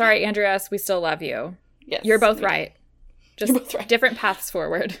 Sorry, Andrew S., we still love you. Yes. You're both right. Just You're both right. different paths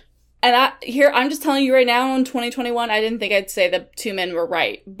forward. And I'm just telling you right now, in 2021, I didn't think I'd say the two men were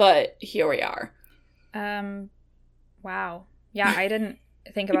right, but here we are. Wow. Yeah, I didn't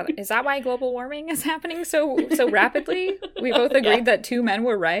think about it. Is that why global warming is happening so rapidly? We both agreed that two men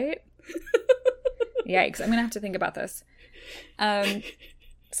were right? Yikes. I'm going to have to think about this.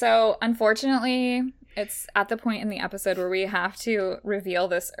 So, unfortunately, it's at the point in the episode where we have to reveal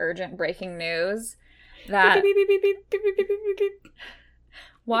this urgent breaking news that Beep, beep, beep, beep, beep, beep, beep, beep, beep.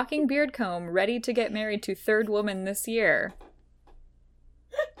 Walking Beardcombe ready to get married to third woman this year.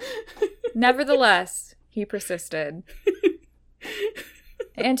 Nevertheless, he persisted.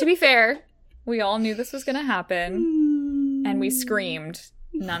 And to be fair, we all knew this was going to happen, and we screamed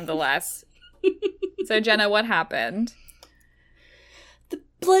nonetheless. So, Jenna, what happened? The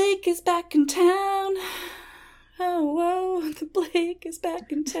Blake is back in town. Oh, whoa, the Blake is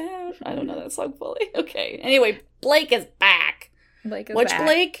back in town. I don't know that song fully. Okay. Anyway, Blake is back. Blake is Which back.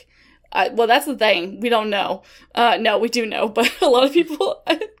 Blake? Well, that's the thing. We don't know. No, we do know, but a lot of people,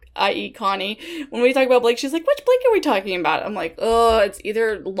 i.e. Connie, when we talk about Blake, she's like, which Blake are we talking about? I'm like, oh, it's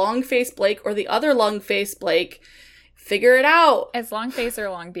either long-faced Blake or the other long-faced Blake. Figure it out. It's long face or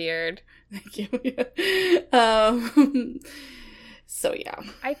long beard. Thank you. So, yeah.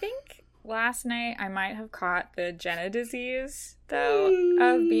 I think last night I might have caught the Jenna disease, though,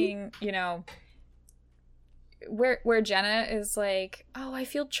 of being, you know, where Jenna is like, oh, I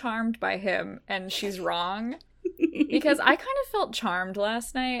feel charmed by him, and she's wrong. Because I kind of felt charmed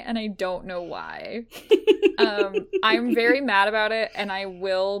last night, and I don't know why. I'm very mad about it, and I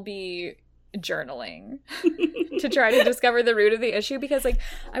will be journaling to try to discover the root of the issue, because, like,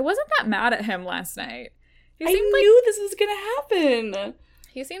 I wasn't that mad at him last night. I knew this was gonna happen.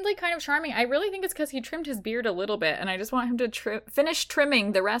 He seemed like kind of charming. I really think it's because he trimmed his beard a little bit, and I just want him to finish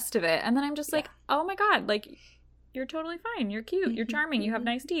trimming the rest of it. And then I'm just like, oh my god, like, you're totally fine. You're cute. You're charming. You have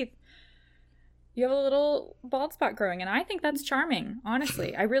nice teeth. You have a little bald spot growing, and I think that's charming.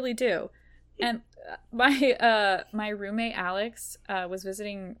 Honestly, I really do. And my roommate Alex was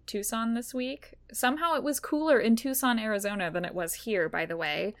visiting Tucson this week. Somehow it was cooler in Tucson, Arizona than it was here, by the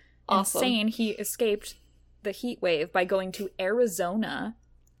way. Awesome. Insane. He escaped the heat wave by going to Arizona.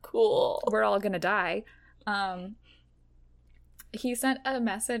 Cool. We're all gonna die. He sent a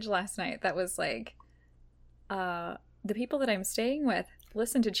message last night that was like, the people that I'm staying with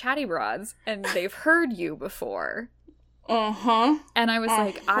listen to Chatty Broads, and they've heard you before. Uh-huh. And I was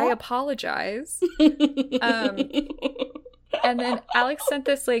like, I apologize. And then Alex sent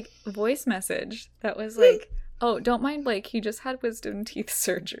this, like, voice message that was like, oh, don't mind Blake, he just had wisdom teeth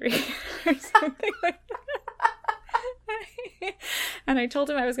surgery. Or something like that. And I told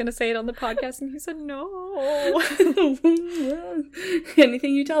him I was going to say it on the podcast, and he said, no.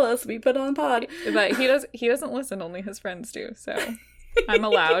 Anything you tell us, we put on pod. But he doesn't listen, only his friends do, so I'm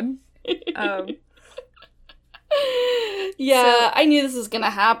allowed. Yeah, I knew this was going to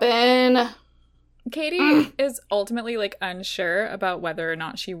happen. Katie is ultimately, like, unsure about whether or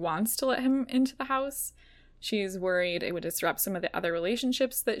not she wants to let him into the house. She's worried it would disrupt some of the other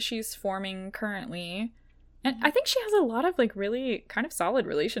relationships that she's forming currently. And I think she has a lot of, like, really kind of solid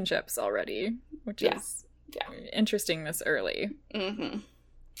relationships already, which is interesting this early. Mm-hmm.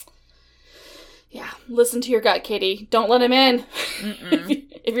 Yeah, listen to your gut, Katie. Don't let him in.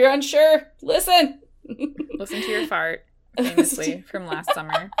 If you're unsure, listen. Listen to your fart, famously, from last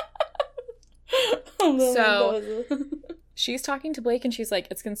summer. So she's talking to Blake, and she's like,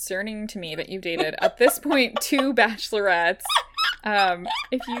 it's concerning to me that you've dated, at this point, 2 bachelorettes.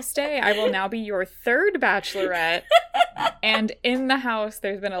 If you stay, I will now be your 3rd bachelorette. And in the house,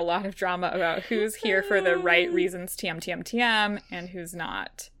 there's been a lot of drama about who's here for the right reasons, TM, and who's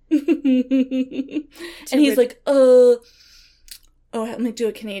not. And he's like, oh, let me do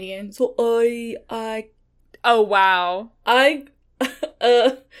a Canadian. So oh, wow.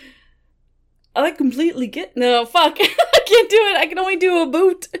 I completely get... No, fuck. I can't do it. I can only do a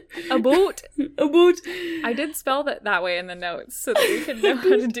boot. A boot? A boot. I did spell that way in the notes so that you could know how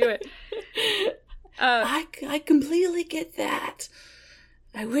to do it. I completely get that.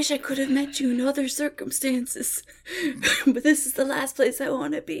 I wish I could have met you in other circumstances. But this is the last place I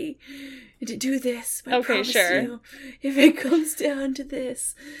want to be. And to do this, I promise you, if it comes down to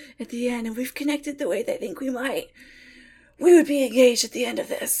this at the end, and we've connected the way they think we might, we would be engaged at the end of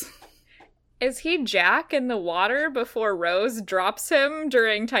this. Is he Jack in the water before Rose drops him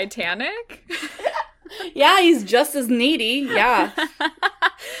during Titanic? Yeah, he's just as needy. Yeah.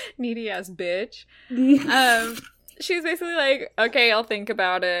 Needy ass bitch. She's basically like, okay, I'll think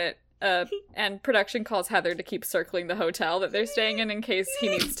about it. And production calls Heather to keep circling the hotel that they're staying in case he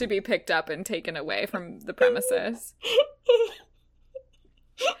needs to be picked up and taken away from the premises.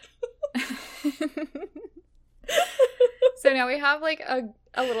 So now we have like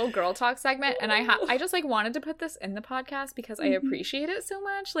a little girl talk segment, and I just like wanted to put this in the podcast because I appreciate it so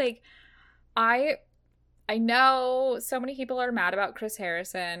much. Like, I know so many people are mad about Chris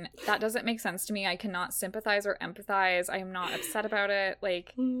Harrison. That doesn't make sense to me. I cannot sympathize or empathize. I am not upset about it.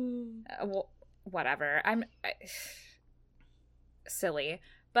 Like, whatever. Silly.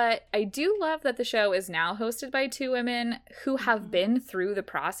 But I do love that the show is now hosted by two women who have been through the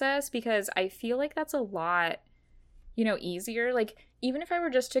process, because I feel like that's a lot, you know, easier. Like, even if I were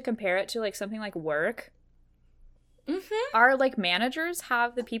just to compare it to like something like work, our like managers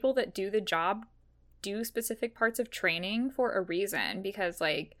have the people that do the job do specific parts of training for a reason, because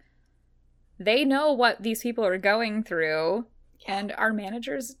like they know what these people are going through, and our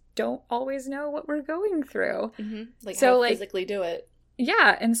managers don't always know what we're going through. Like, so how like physically do it.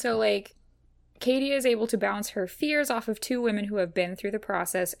 Yeah, and so like Katie is able to bounce her fears off of two women who have been through the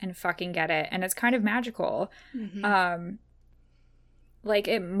process and fucking get it, and it's kind of magical. Like,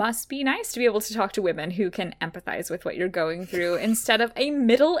 it must be nice to be able to talk to women who can empathize with what you're going through instead of a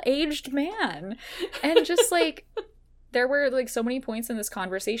middle-aged man. And just, like, there were, like, so many points in this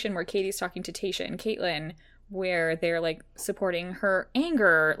conversation where Katie's talking to Tayshia and Caitlin where they're, like, supporting her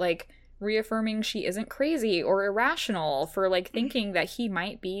anger, like, reaffirming she isn't crazy or irrational for, like, thinking that he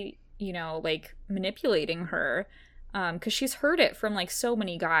might be, you know, like, manipulating her. Because she's heard it from, like, so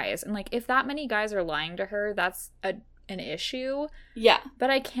many guys. And, like, if that many guys are lying to her, that's an issue. Yeah. But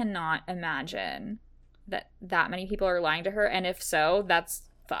I cannot imagine that many people are lying to her, and if so, that's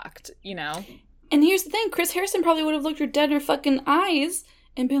fucked, you know? And here's the thing, Chris Harrison probably would have looked her dead in her fucking eyes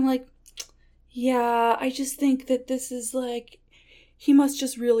and been like, yeah, I just think that this is like, he must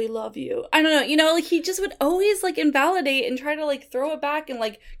just really love you. I don't know, you know, like, he just would always, like, invalidate and try to, like, throw it back and,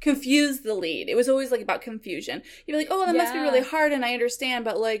 like, confuse the lead. It was always, like, about confusion. You'd be like, oh, that must be really hard, and I understand,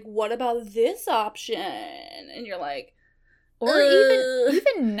 but, like, what about this option? And you're like, or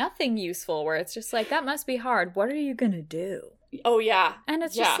even nothing useful, where it's just like, that must be hard. What are you gonna do? Oh, yeah. And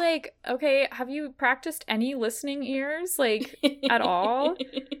it's just like, okay, have you practiced any listening ears, like, at all?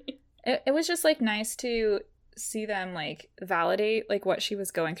 It was just, like, nice to see them, like, validate, like, what she was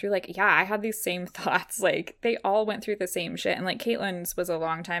going through. Like, yeah, I had these same thoughts. Like, they all went through the same shit. And, like, Caitlin's was a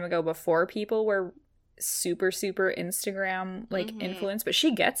long time ago, before people were super, super Instagram, like, influenced. But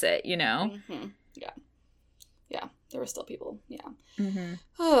she gets it, you know? Yeah. Yeah. There were still people. Yeah.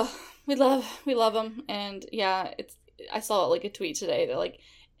 Oh, we love them. And, yeah, I saw, like, a tweet today that, like,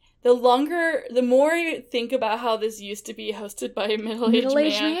 the more you think about how this used to be hosted by a middle-aged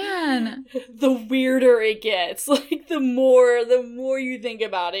man, the weirder it gets. Like, the more you think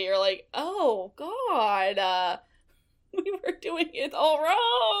about it, you're like, oh, God, we were doing it all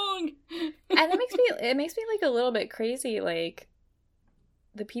wrong. And it makes me, like, a little bit crazy, like,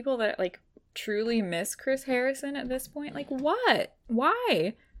 the people that, like, truly miss Chris Harrison at this point. Like, what?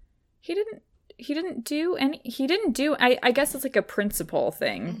 Why? He didn't do I guess it's like a principle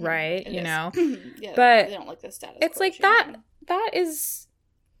thing, right? You know? Yeah, but they don't like the status. It's like that is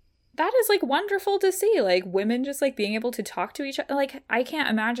like wonderful to see, like, women just, like, being able to talk to each other. Like, I can't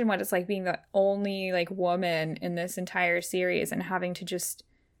imagine what it's like being the only, like, woman in this entire series and having to just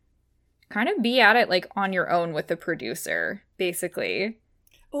kind of be at it, like, on your own with the producer, basically.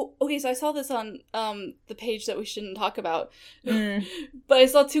 Oh, okay, so I saw this on the page that we shouldn't talk about. But I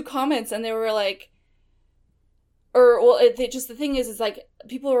saw 2 comments, and they were like, the thing is like,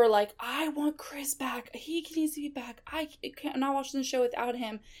 people were like, I want Chris back. He needs to be back. I can't not watching the show without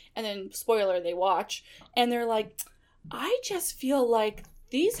him. And then, spoiler, they watch. And they're like, I just feel like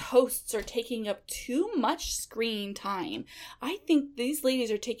these hosts are taking up too much screen time. I think these ladies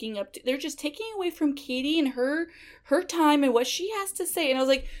are they're just taking away from Katie and her time and what she has to say. And I was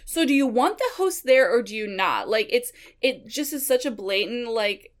like, so do you want the host there or do you not? Like, it just is such a blatant,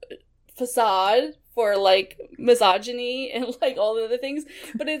 like, facade for, like, misogyny and, like, all the other things.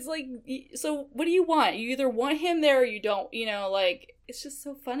 But it's like, so what do you want? You either want him there or you don't, you know, like, it's just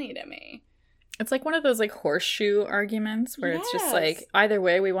so funny to me. It's like one of those, like, horseshoe arguments where it's just like, either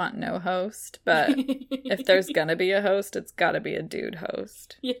way, we want no host, but if there's gonna be a host, it's gotta be a dude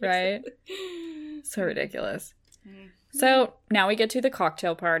host, right? So ridiculous. Mm-hmm. So now we get to the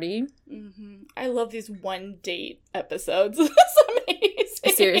cocktail party. Mm-hmm. I love these one date episodes. It's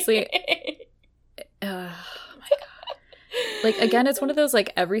amazing. Seriously. Oh my god. Like, again, it's one of those,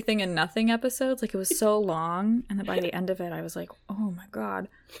 like, everything and nothing episodes. Like, it was so long, and then by the end of it, I was like, oh my god.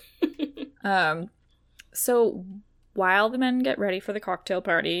 So while the men get ready for the cocktail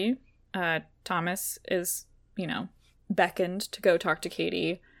party, Thomas is, you know, beckoned to go talk to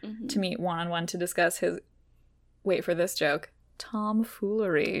Katie to meet one-on-one to discuss his, wait for this joke,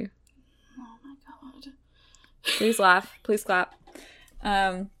 tomfoolery. Oh my god. Please laugh. Please clap.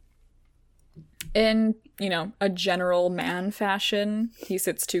 In, you know, a general man fashion, he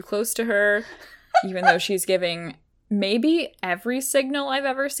sits too close to her, even though she's giving maybe every signal I've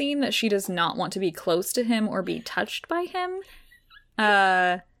ever seen that she does not want to be close to him or be touched by him.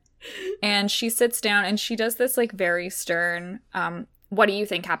 And she sits down and she does this, like, very stern, what do you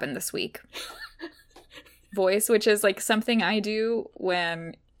think happened this week? Voice, which is, like, something I do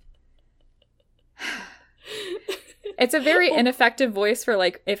when... It's a very ineffective voice for,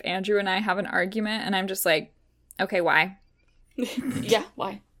 like, if Andrew and I have an argument and I'm just like, okay, why? Yeah,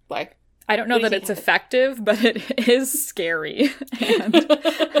 why? I don't know that it's effective, but it is scary. And,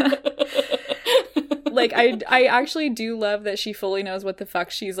 like, I actually do love that she fully knows what the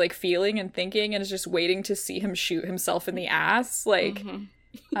fuck she's, like, feeling and thinking and is just waiting to see him shoot himself in the ass. Like,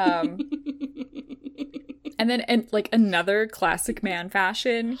 and then in, like, another classic man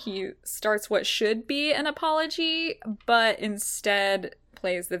fashion, he starts what should be an apology, but instead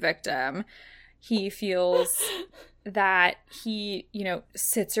plays the victim. He feels that he, you know,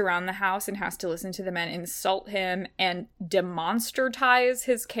 sits around the house and has to listen to the men insult him and demonstratize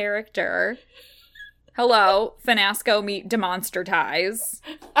his character. Hello, Finasco meet demonstratize.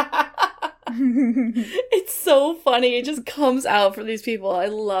 It's so funny. It just comes out for these people. I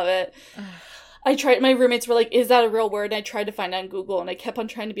love it. I tried, my roommates were like, is that a real word? And I tried to find it on Google and I kept on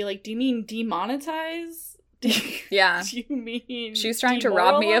trying to be like, do you mean demonetize? Yeah. Do you mean she's trying to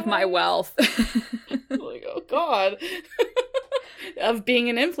rob me of my wealth. Like, oh god. Of being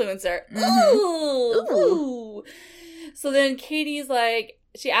an influencer. Mm-hmm. Ooh. So then Katie's like,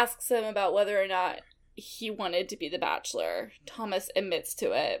 she asks him about whether or not he wanted to be the Bachelor. Thomas admits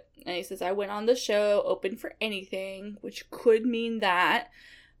to it. And he says, I went on the show open for anything, which could mean that.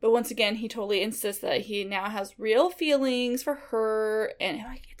 But once again, he totally insists that he now has real feelings for her. And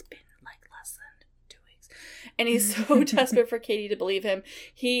like, it's been like less than 2 weeks. And he's so desperate for Katie to believe him.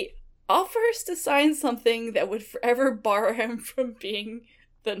 He offers to sign something that would forever bar him from being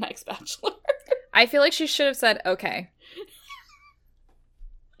the next Bachelor. I feel like she should have said, okay.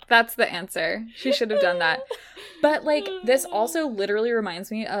 That's the answer. She should have done that. But, like, this also literally reminds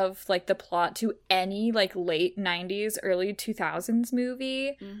me of, like, the plot to any, like, late 90s, early 2000s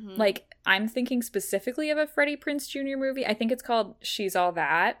movie. Mm-hmm. Like, I'm thinking specifically of a Freddie Prinze Jr. movie. I think it's called She's All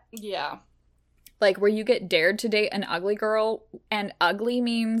That. Yeah. Like, where you get dared to date an ugly girl, and ugly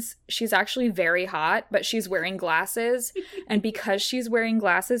means she's actually very hot, but she's wearing glasses. And because she's wearing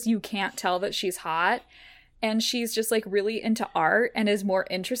glasses, you can't tell that she's hot. And she's just, like, really into art and is more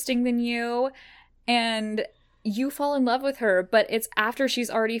interesting than you. And you fall in love with her, but it's after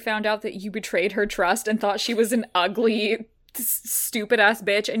she's already found out that you betrayed her trust and thought she was an ugly, stupid-ass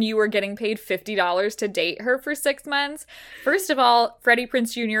bitch and you were getting paid $50 to date her for 6 months. First of all, Freddie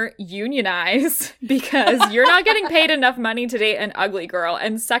Prinze Jr., unionize, because you're not getting paid enough money to date an ugly girl.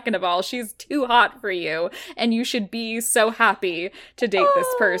 And second of all, she's too hot for you, and you should be so happy to date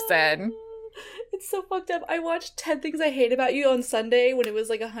this person. It's so fucked up. I watched 10 Things I Hate About You on Sunday when it was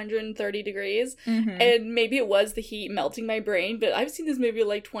like 130 degrees. Mm-hmm. And maybe it was the heat melting my brain, but I've seen this movie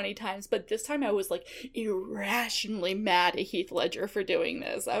like 20 times. But this time I was like irrationally mad at Heath Ledger for doing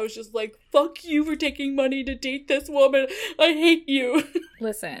this. I was just like, fuck you for taking money to date this woman. I hate you.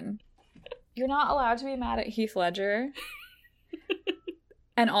 Listen, you're not allowed to be mad at Heath Ledger.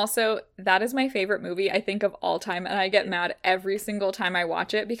 And also, that is my favorite movie, I think, of all time. And I get mad every single time I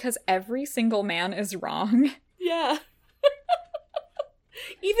watch it because every single man is wrong. Yeah.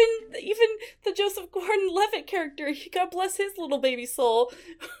 even the Joseph Gordon-Levitt character, God bless his little baby soul.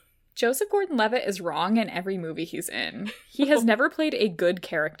 Joseph Gordon-Levitt is wrong in every movie he's in. He has never played a good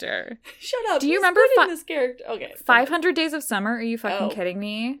character. Shut up. Do you remember this character? Okay. 500 Days of Summer? Are you fucking kidding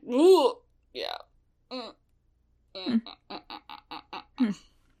me? Ooh. Yeah.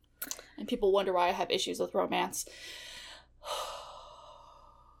 And people wonder why I have issues with romance.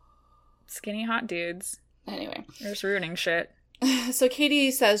 Skinny hot dudes. Anyway. They're just ruining shit. So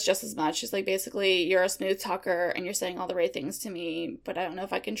Katie says just as much. She's like, basically, you're a smooth talker and you're saying all the right things to me, but I don't know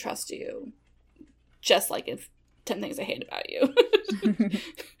if I can trust you. Just like in 10 Things I Hate About You.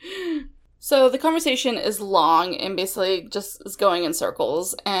 So the conversation is long and basically just is going in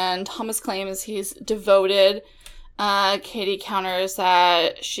circles. And Thomas claims he's devoted. Katie counters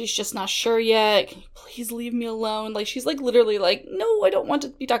that she's just not sure yet. Can you please leave me alone? Like, she's like literally like, no, I don't want to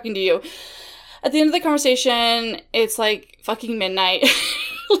be talking to you. At the end of the conversation, it's like fucking midnight.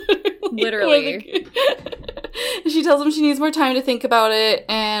 Literally. She tells him she needs more time to think about it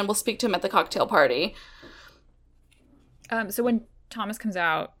and will speak to him at the cocktail party. So when Thomas comes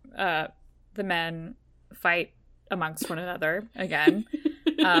out, the men fight amongst one another again.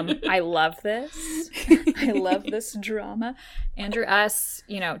 I love this. I love this drama. Andrew S.,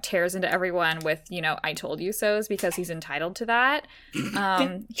 tears into everyone with, I told you so's because he's entitled to that.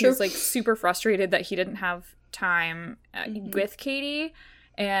 He's like super frustrated that he didn't have time with Katie.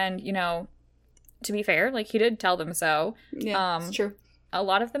 And, to be fair, like he did tell them so. Yeah, it's true. A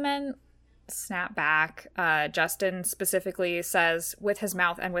lot of the men snap back. Justin specifically says with his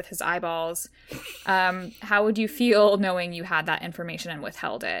mouth and with his eyeballs, how would you feel knowing you had that information and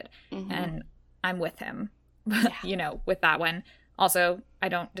withheld it? Mm-hmm. And I'm with him, with that one. Also, I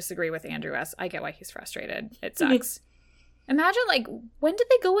don't disagree with Andrew S. I get why he's frustrated. It sucks. Imagine, like, when did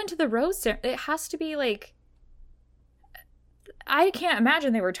they go into the rose ceremony? It has to be, like, I can't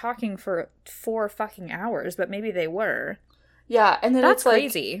imagine they were talking for 4 fucking hours, but maybe they were. Yeah, and then that's it's, like,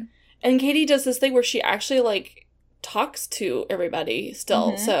 crazy. And Katie does this thing where she actually, like, talks to everybody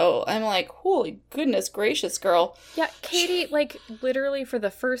still. Mm-hmm. So I'm like, holy goodness gracious, girl. Yeah, Katie, like, literally for the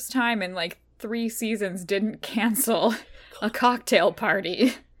first time in, like, 3 seasons didn't cancel a cocktail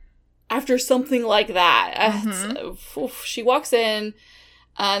party. After something like that. Mm-hmm. She walks in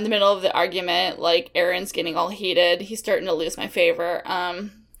the middle of the argument, like, Aaron's getting all heated. He's starting to lose my favor.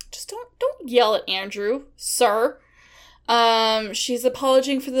 Just don't yell at Andrew, sir. She's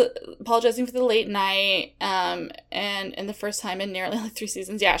apologizing for the late night, and the first time in nearly like 3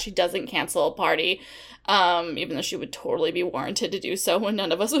 seasons, yeah, she doesn't cancel a party, even though she would totally be warranted to do so when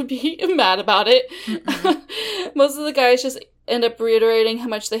none of us would be mad about it. Mm-hmm. Most of the guys just end up reiterating how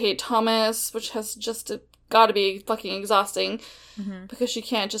much they hate Thomas, which has just gotta be fucking exhausting, mm-hmm. because she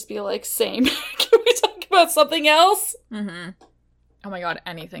can't just be like, same. Can we talk about something else? Mm-hmm. Oh my god,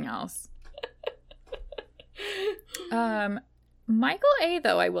 anything else. Michael A.,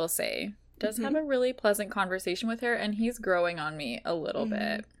 though, I will say, does mm-hmm. have a really pleasant conversation with her, and he's growing on me a little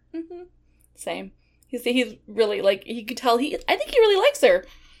mm-hmm. bit. Mm-hmm. Same. He's really, like, you could tell I think he really likes her.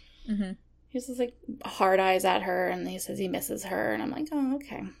 Mm-hmm. He's just, like, hard eyes at her, and he says he misses her, and I'm like, oh,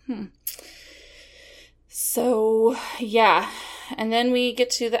 okay. So, yeah. And then we get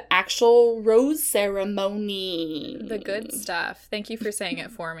to the actual rose ceremony. The good stuff. Thank you for saying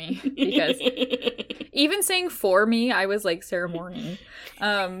it for me. Because even saying for me, I was like, ceremony.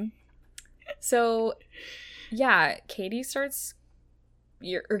 So, yeah, Katie gets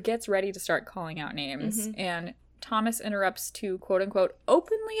ready to start calling out names. Mm-hmm. And Thomas interrupts to, quote unquote,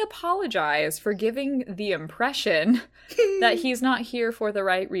 openly apologize for giving the impression that he's not here for the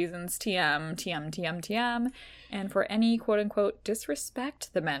right reasons, TM, TM, TM, TM, and for any, quote unquote,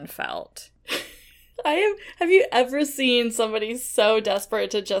 disrespect the men felt. Have you ever seen somebody so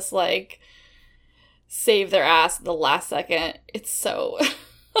desperate to just, like, save their ass at the last second? It's so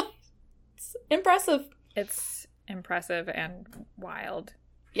it's impressive. It's impressive and wild.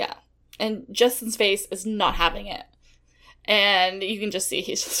 Yeah. And Justin's face is not having it. And you can just see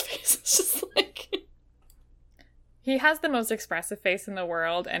his face is just like... He has the most expressive face in the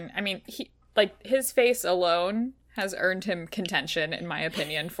world. And, I mean, his face alone has earned him contention, in my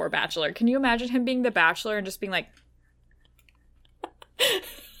opinion, for Bachelor. Can you imagine him being the Bachelor and just being like...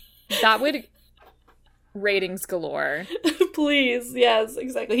 That would... Ratings galore. Please, yes,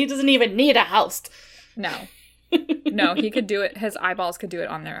 exactly. He doesn't even need a host. No. No, he could do it. His eyeballs could do it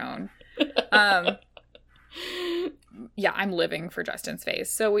on their own. Yeah, I'm living for Justin's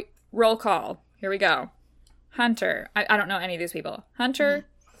face. So roll call. Here we go. Hunter. I don't know any of these people. Hunter,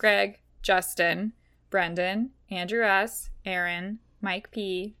 mm-hmm. Greg, Justin, Brendan, Andrew S., Aaron, Mike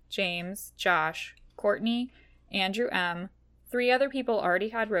P., James, Josh, Courtney, Andrew M. 3 other people already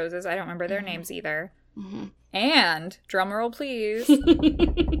had roses. I don't remember their mm-hmm. names either. Mm-hmm. And, drumroll please.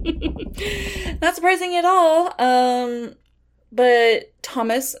 Not surprising at all. But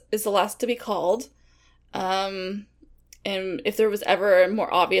Thomas is the last to be called. And if there was ever a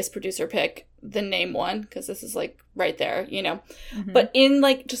more obvious producer pick, then name one, because this is like right there, you know. Mhm. But in,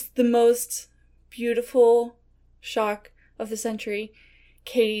 like, just the most beautiful shock of the century,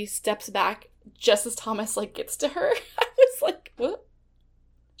 Katie steps back just as Thomas, like, gets to her. I was like, what?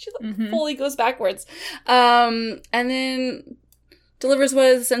 She, like, Mhm. fully goes backwards. And then delivers what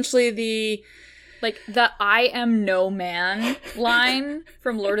is essentially the... Like, the I am no man line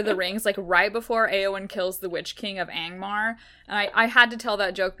from Lord of the Rings, like, right before Eowyn kills the Witch King of Angmar. And I had to tell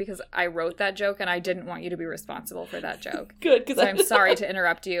that joke because I wrote that joke, and I didn't want you to be responsible for that joke. Good, because So I'm sorry to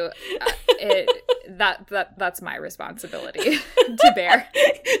interrupt you. That's my responsibility to bear.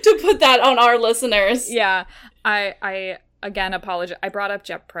 to put that on our listeners. Yeah, I again apologize. I brought up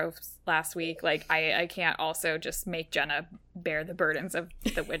Jet Probst last week. Like, I can't also just make Jenna bear the burdens of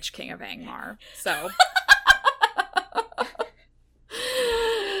the Witch King of Angmar. So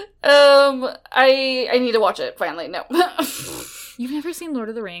I need to watch it finally. No. you've never seen Lord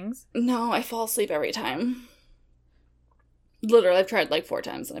of the Rings? No, I fall asleep every time. Literally, I've tried like 4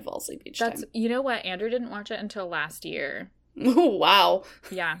 times and I fall asleep each time. You know what? Andrew didn't watch it until last year. Oh, wow.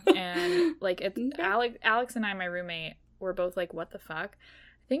 Yeah, and like it, Okay. Alex and I, my roommate, were both like, "What the fuck?"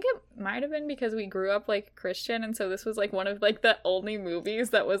 I think it might have been because we grew up like Christian, and so this was like one of like the only movies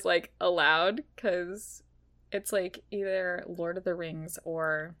that was like allowed, because it's like either Lord of the Rings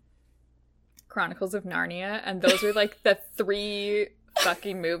or Chronicles of Narnia, and those were like the 3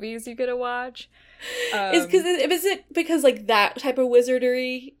 fucking movies you get to watch. Is it because like that type of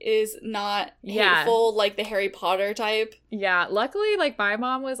wizardry is not hateful, like the Harry Potter type? Yeah, luckily, like, my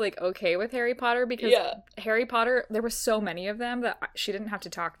mom was like okay with Harry Potter, because Harry Potter, there were so many of them that she didn't have to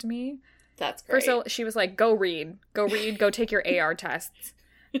talk to me. That's great. So she was like, go read, go take your AR tests.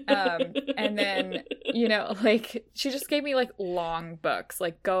 And then, you know, like, she just gave me like long books,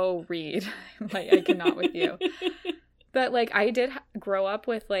 like, go read. Like, I cannot with you. But like, I did grow up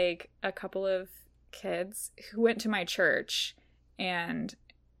with like a couple of kids who went to my church and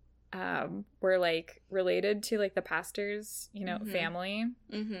were like related to like the pastor's, you know, family,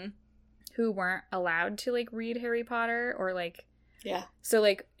 who weren't allowed to like read Harry Potter or like, yeah. So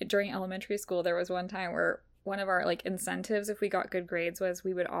like during elementary school, there was one time where one of our like incentives, if we got good grades, was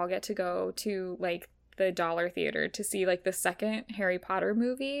we would all get to go to like the Dollar Theater to see like the second Harry Potter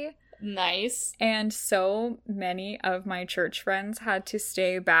movie. Nice. And so many of my church friends had to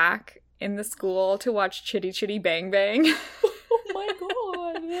stay back in the school to watch Chitty Chitty Bang Bang. Oh my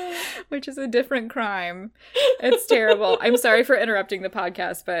god. Yeah. Which is a different crime. It's terrible. I'm sorry for interrupting the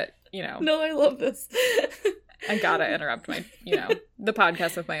podcast, but, you know. No, I love this. I gotta interrupt my, you know, the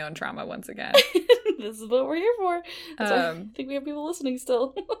podcast with my own trauma once again. This is what we're here for. That's why I think we have people listening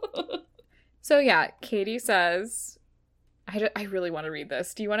still. So yeah, Katie says, I really want to read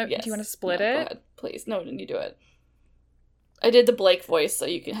this. Do you want to split it? Go ahead, please. No, you do it. I did the Blake voice, so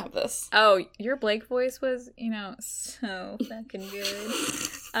you can have this. Oh, your Blake voice was, you know, so fucking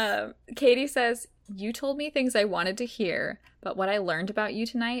good. Katie says, you told me things I wanted to hear, but what I learned about you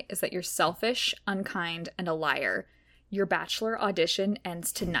tonight is that you're selfish, unkind, and a liar. Your Bachelor audition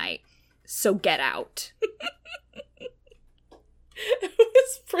ends tonight, so get out. It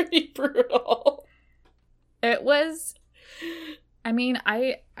was pretty brutal. It was... I mean,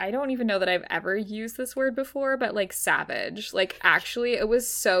 I don't even know that I've ever used this word before, but like savage. Like, actually, it was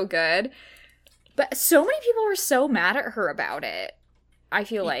so good. But so many people were so mad at her about it, I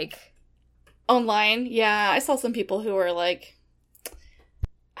feel like. Online, yeah. I saw some people who were like,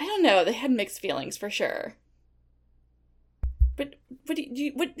 I don't know, they had mixed feelings for sure. But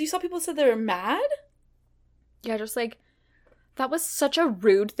you saw people said they were mad? Yeah, just like, that was such a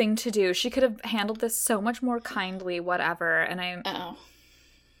rude thing to do. She could have handled this so much more kindly, whatever. And I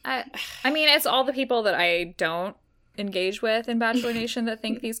mean, it's all the people that I don't engage with in Bachelor Nation that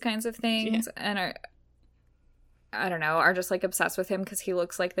think these kinds of things, and I don't know, are just like obsessed with him because he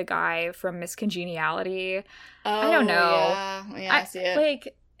looks like the guy from Miss Congeniality. I don't know. Yeah, I see it.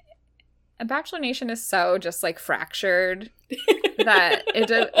 Like, Bachelor Nation is so just like fractured that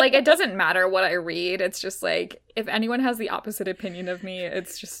it doesn't matter what I read. It's just like, if anyone has the opposite opinion of me,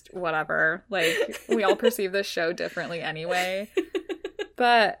 it's just whatever. Like, we all perceive this show differently anyway.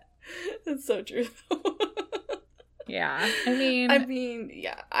 But that's so true. Yeah, I mean,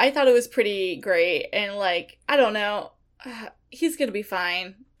 yeah, I thought it was pretty great, and like, I don't know, he's gonna be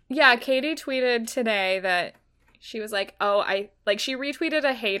fine. Yeah, Katie tweeted today that she was like, she retweeted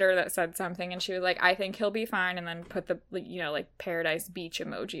a hater that said something, and she was like, I think he'll be fine, and then put the, you know, like, Paradise Beach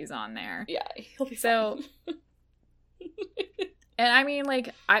emojis on there. Yeah, he'll be fine. So, and I mean,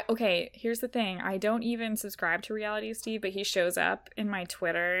 like, here's the thing. I don't even subscribe to Reality Steve, but he shows up in my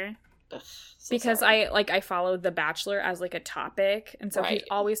Twitter because I follow The Bachelor as, like, a topic, and so he's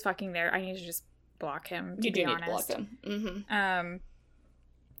always fucking there. I need to just block him, to You be do need honest. to block him. Mm-hmm.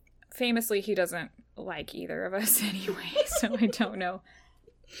 Famously, he doesn't like either of us anyway, so I don't know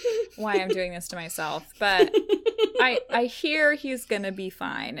why I'm doing this to myself. But I hear he's gonna be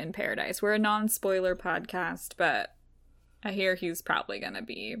fine in paradise. We're a non-spoiler podcast, but I hear he's probably gonna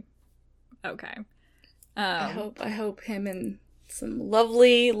be okay. I hope him and some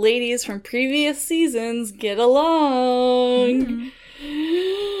lovely ladies from previous seasons get along.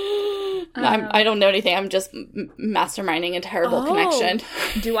 I don't know anything. I'm just masterminding a terrible connection.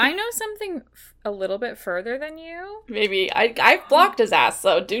 Do I know something a little bit further than you? Maybe. I've blocked his ass,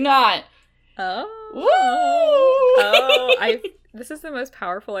 so do not. Oh. Woo! Oh, this is the most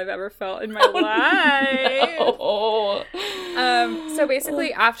powerful I've ever felt in my life. No. So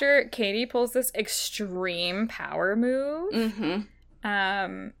basically, after Katie pulls this extreme power move,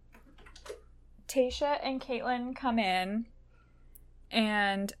 Tayshia and Caitlyn come in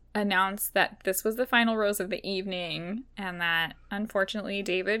and announce that this was the final rose of the evening, and that unfortunately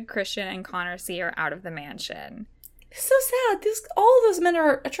David, Christian, and Connor C are out of the mansion. It's so sad. All of those men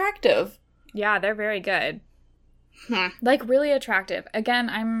are attractive. Yeah, they're very good. Like, really attractive. Again,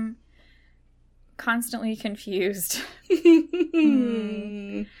 I'm constantly confused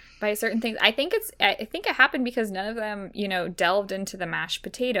by certain things. I think it happened because none of them, delved into the mashed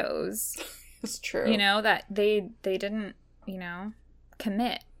potatoes. It's true. That they didn't,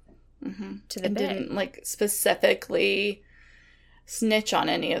 commit to the bit. Didn't, specifically snitch on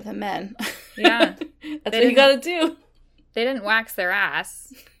any of the men. Yeah. That's what you gotta do. They didn't wax their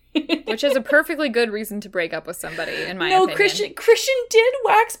ass. Which is a perfectly good reason to break up with somebody, in my opinion. No, Christian did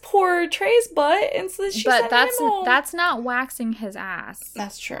wax poor Trey's butt, and so she sent him home. That's not waxing his ass.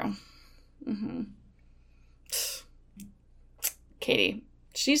 That's true. Mm-hmm. Katie,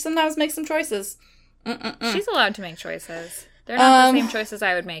 she sometimes makes some choices. She's allowed to make choices. They're not the same choices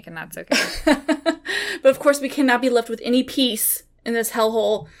I would make, and that's okay. But of course, we cannot be left with any peace in this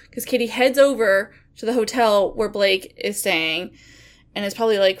hellhole, because Katie heads over to the hotel where Blake is staying. And it's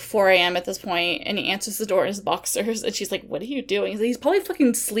probably 4 a.m. at this point, and he answers the door in his boxers, and she's like, "What are you doing?" He's probably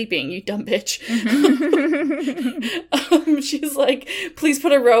fucking sleeping, you dumb bitch. She's like, "Please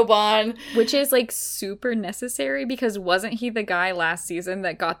put a robe on." Which is, super necessary, because wasn't he the guy last season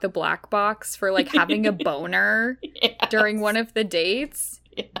that got the black box for, having a boner during one of the dates?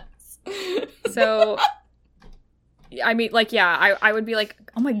 Yes. So, I mean, I would be like,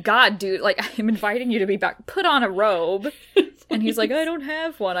 "Oh my god, dude, I'm inviting you to be back. Put on a robe." And he's like, "I don't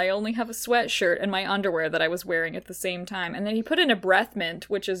have one. I only have a sweatshirt and my underwear that I was wearing at the same time." And then he put in a breath mint,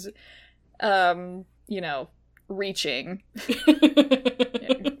 which is, reaching.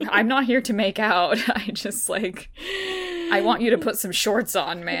 I'm not here to make out. I just, I want you to put some shorts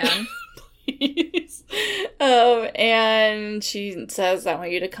on, man. Please. And she says, "I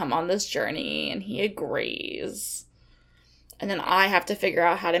want you to come on this journey." And he agrees. And then I have to figure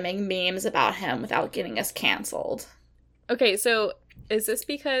out how to make memes about him without getting us canceled. Okay, so is this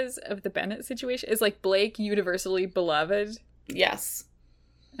because of the Bennett situation? Is, Blake universally beloved? Yes.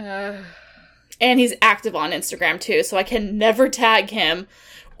 And he's active on Instagram, too, so I can never tag him,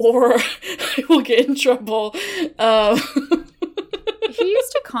 or I will get in trouble. He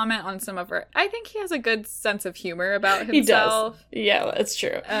used to comment on some of her... I think he has a good sense of humor about himself. He does. Yeah, that's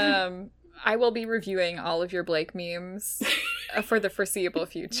true. I will be reviewing all of your Blake memes for the foreseeable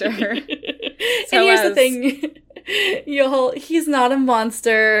future. So and here's the thing, he's not a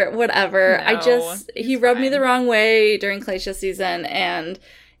monster, whatever. No, he rubbed me the wrong way during Glacia's season, and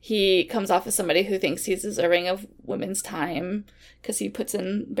he comes off as somebody who thinks he's deserving of women's time because he puts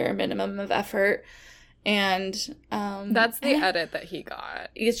in bare minimum of effort. And that's the edit that he got.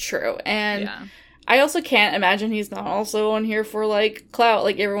 It's true. And I also can't imagine he's not also on here for clout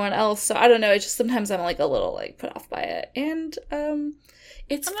like everyone else. So I don't know. It's just sometimes I'm a little put off by it. And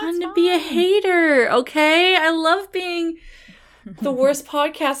it's fun to be a hater, okay? I love being the worst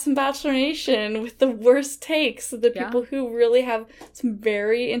podcast in Bachelor Nation with the worst takes of the people who really have some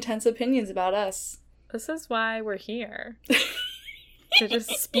very intense opinions about us. This is why we're here. To just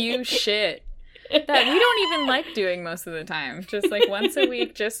spew shit that we don't even like doing most of the time. Just once a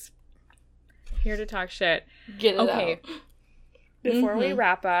week, just here to talk shit. Get it out. Before we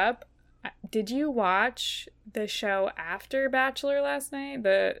wrap up, did you watch the show after Bachelor last night?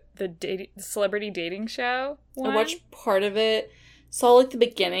 The celebrity dating show one? I watched part of it. Saw the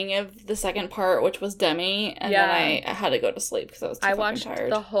beginning of the second part, which was Demi, and then I had to go to sleep because I was too fucking tired. I watched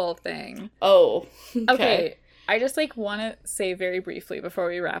the whole thing. Oh, okay. I just want to say very briefly before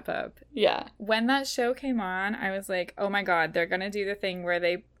we wrap up. Yeah. When that show came on, I was like, oh my god, they're gonna do the thing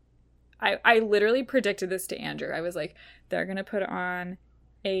where I literally predicted this to Andrew. I was like, they're gonna put on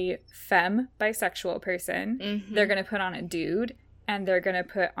a femme bisexual person, Mm-hmm. they're going to put on a dude, and they're going to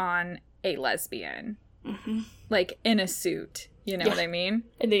put on a lesbian. Mm-hmm. Like, in a suit. You know what I mean?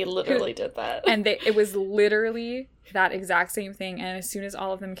 And they literally did that. And it was literally that exact same thing. And as soon as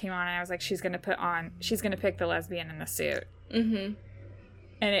all of them came on, I was like, she's going to pick the lesbian in the suit. Mm-hmm.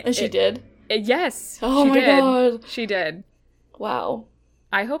 And she did? Yes. Oh she my did. God. She did. Wow.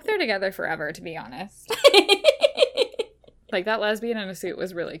 I hope they're together forever, to be honest. Like, that lesbian in a suit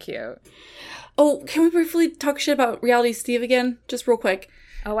was really cute. Oh, can we briefly talk shit about Reality Steve again? Just real quick.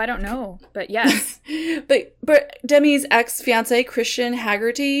 Oh, I don't know. But yes. But Demi's ex-fiance, Christian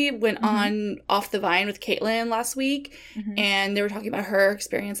Haggerty, went Mm-hmm. on Off the Vine with Caitlyn last week. Mm-hmm. And they were talking about her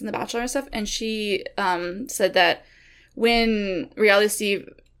experience in The Bachelor and stuff. And she said that when Reality Steve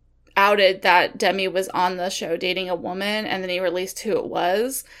outed that Demi was on the show dating a woman, and then he released who it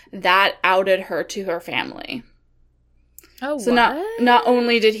was, that outed her to her family. Oh, So not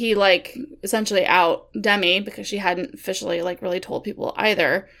only did he, like, essentially out Demi, because she hadn't officially, like, really told people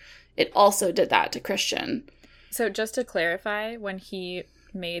either, it also did that to Christian. So just to clarify, when he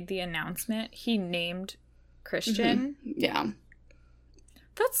made the announcement, he named Christian. Mm-hmm. Yeah.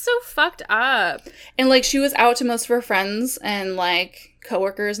 That's so fucked up. And, like, she was out to most of her friends and, like,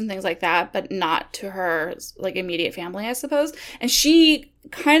 coworkers and things like that, but not to her, like, immediate family, I suppose. And she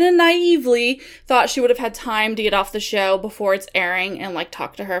kind of naively thought she would have had time to get off the show before it's airing and, like,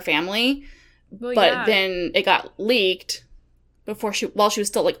 talk to her family. Well, But yeah. then it got leaked while she was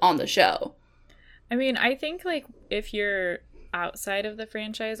still, like, on the show. I mean, I think, like, if you're outside of the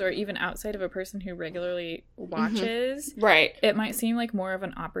franchise or even outside of a person who regularly watches, Right. it might seem like more of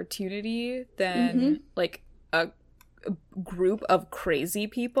an opportunity than, Mm-hmm. like, a group of crazy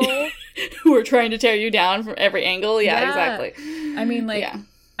people. Who are trying to tear you down from every angle. Yeah, exactly. I mean, like, Yeah.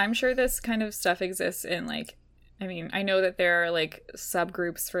 I'm sure this kind of stuff exists in, like, I mean, I know that there are, like,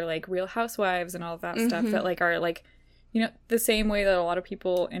 subgroups for, like, Real Housewives and all of that stuff that, like, are, like, you know, the same way that a lot of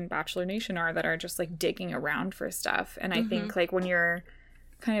people in Bachelor Nation are that are just, like, digging around for stuff. And I think, like, when you're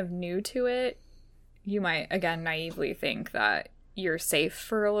kind of new to it, you might, again, naively think that you're safe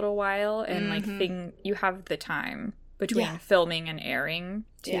for a little while and, like, you have the time between filming and airing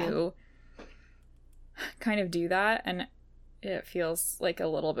to kind of do that. And it feels like a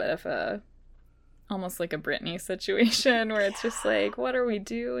little bit of almost like a Britney situation where it's just like, what are we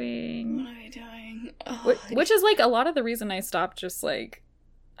doing? What are we doing? Oh, Which is, like, a lot of the reason I stopped just, like,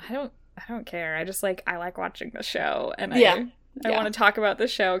 I don't care. I just, like, I like watching the show, and I want to talk about the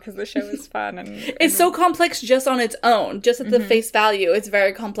show because the show is fun. And it's so complex just on its own, just at the face value. It's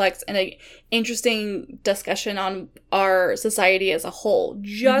very complex and an interesting discussion on our society as a whole,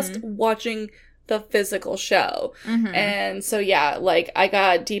 just watching the physical show. And so, yeah, like, I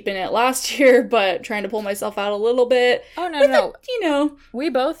got deep in it last year, but trying to pull myself out a little bit. Oh, no. You know. We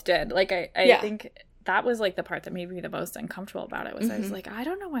both did. Like, I think that was, like, the part that made me the most uncomfortable about it was I was like, I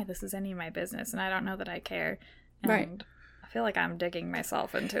don't know why this is any of my business, and I don't know that I care. And Right. I feel like I'm digging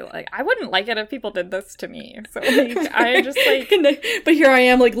myself into, like, I wouldn't like it if people did this to me. So, like, I just, like... But here I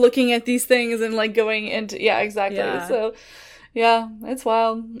am, like, looking at these things and, like, going into... Yeah, exactly. Yeah. So... Yeah, it's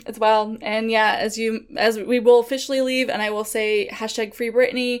wild. It's wild. And yeah, as we will officially leave, and I will say #Free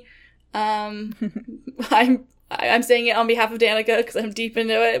Britney. I'm saying it on behalf of Danica because I'm deep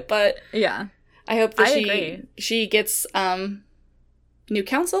into it, but Yeah. I hope that I agree. she gets new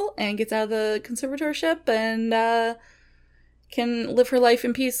counsel and gets out of the conservatorship and can live her life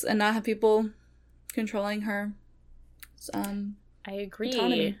in peace and not have people controlling her. I agree.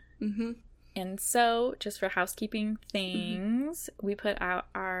 Autonomy. Mm-hmm. And so, just for housekeeping things, we put out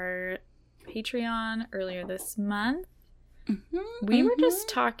our Patreon earlier this month. We were just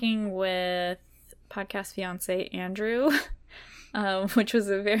talking with podcast fiance Andrew, which was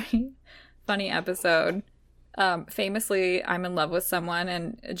a very funny episode. Famously, I'm in love with someone,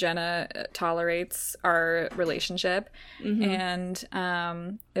 and Jenna tolerates our relationship. And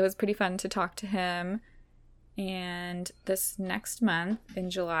it was pretty fun to talk to him. And this next month, in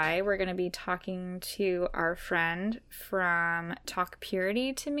July, we're going to be talking to our friend from Talk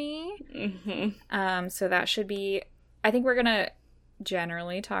Purity to Me. So that should be... I think we're going to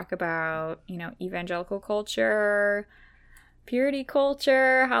generally talk about, you know, evangelical culture, purity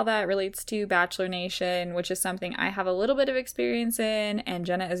culture, how that relates to Bachelor Nation, which is something I have a little bit of experience in, and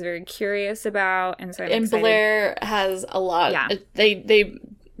Jenna is very curious about. And so I'm excited. Blair has a lot. Yeah. They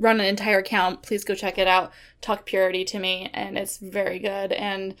run an entire account. Please go check it out. Talk Purity to Me, and it's very good.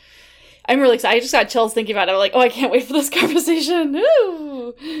 And I'm really excited. I just got chills thinking about it. I'm like, oh, I can't wait for this conversation.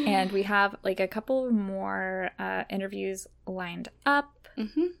 Ooh. And we have like a couple more interviews lined up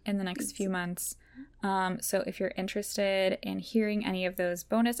in the next few months. So if you're interested in hearing any of those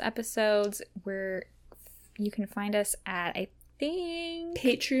bonus episodes, you can find us at, I think,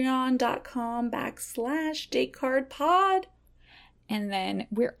 patreon.com/datecardpod. And then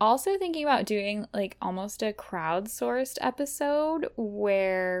we're also thinking about doing like almost a crowdsourced episode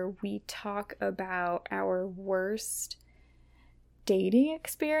where we talk about our worst dating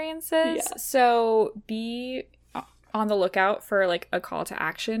experiences. Yeah. So be on the lookout for like a call to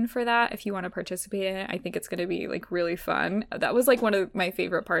action for that if you want to participate in it. I think it's going to be like really fun. That was like one of my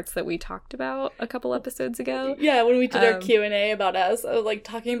favorite parts that we talked about a couple episodes ago. Yeah, when we did our Q&A about us, I was like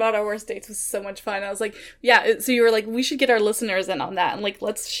talking about our worst dates was so much fun. I was like, yeah, so you were like, we should get our listeners in on that and like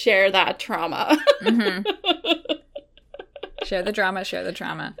let's share that trauma. Mm-hmm. Share the drama, share the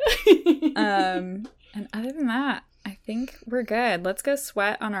trauma. And other than that, I think we're good. Let's go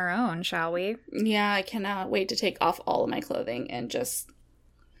sweat on our own, shall we? Yeah, I cannot wait to take off all of my clothing and just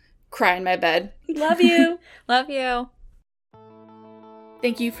cry in my bed. Love you. Love you.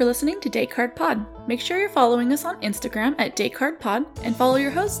 Thank you for listening to Date Card Pod. Make sure you're following us on Instagram at Date Card Pod and follow your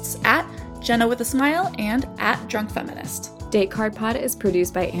hosts at Jenna with a Smile and at Drunk Feminist. Date Card Pod is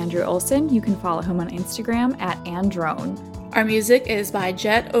produced by Andrew Olson. You can follow him on Instagram at Androne. Our music is by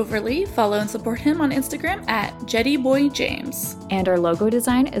Jet Overly. Follow and support him on Instagram at JettyBoyJames. And our logo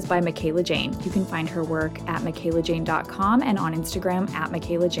design is by Michaela Jane. You can find her work at michaelajane.com and on Instagram at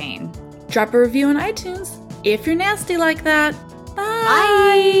Michaela Jane. Drop a review on iTunes if you're nasty like that.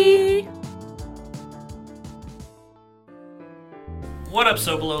 Bye! What up,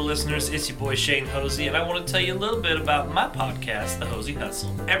 So Below listeners? It's your boy Shane Hosey, and I want to tell you a little bit about my podcast, The Hosey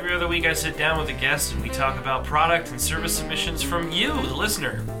Hustle. Every other week I sit down with a guest and we talk about product and service submissions from you, the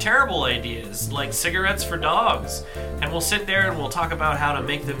listener. Terrible ideas, like cigarettes for dogs. And we'll sit there and we'll talk about how to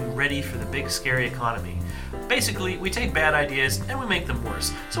make them ready for the big, scary economy. Basically, we take bad ideas and we make them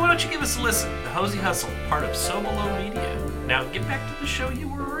worse. So why don't you give us a listen? The Hosey Hustle, part of So Below Media. Now get back to the show you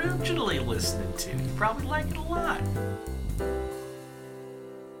were originally listening to. You probably like it a lot.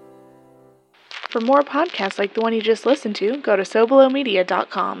 For more podcasts like the one you just listened to, go to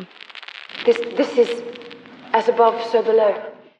SoBelowMedia.com. This is As Above, So Below.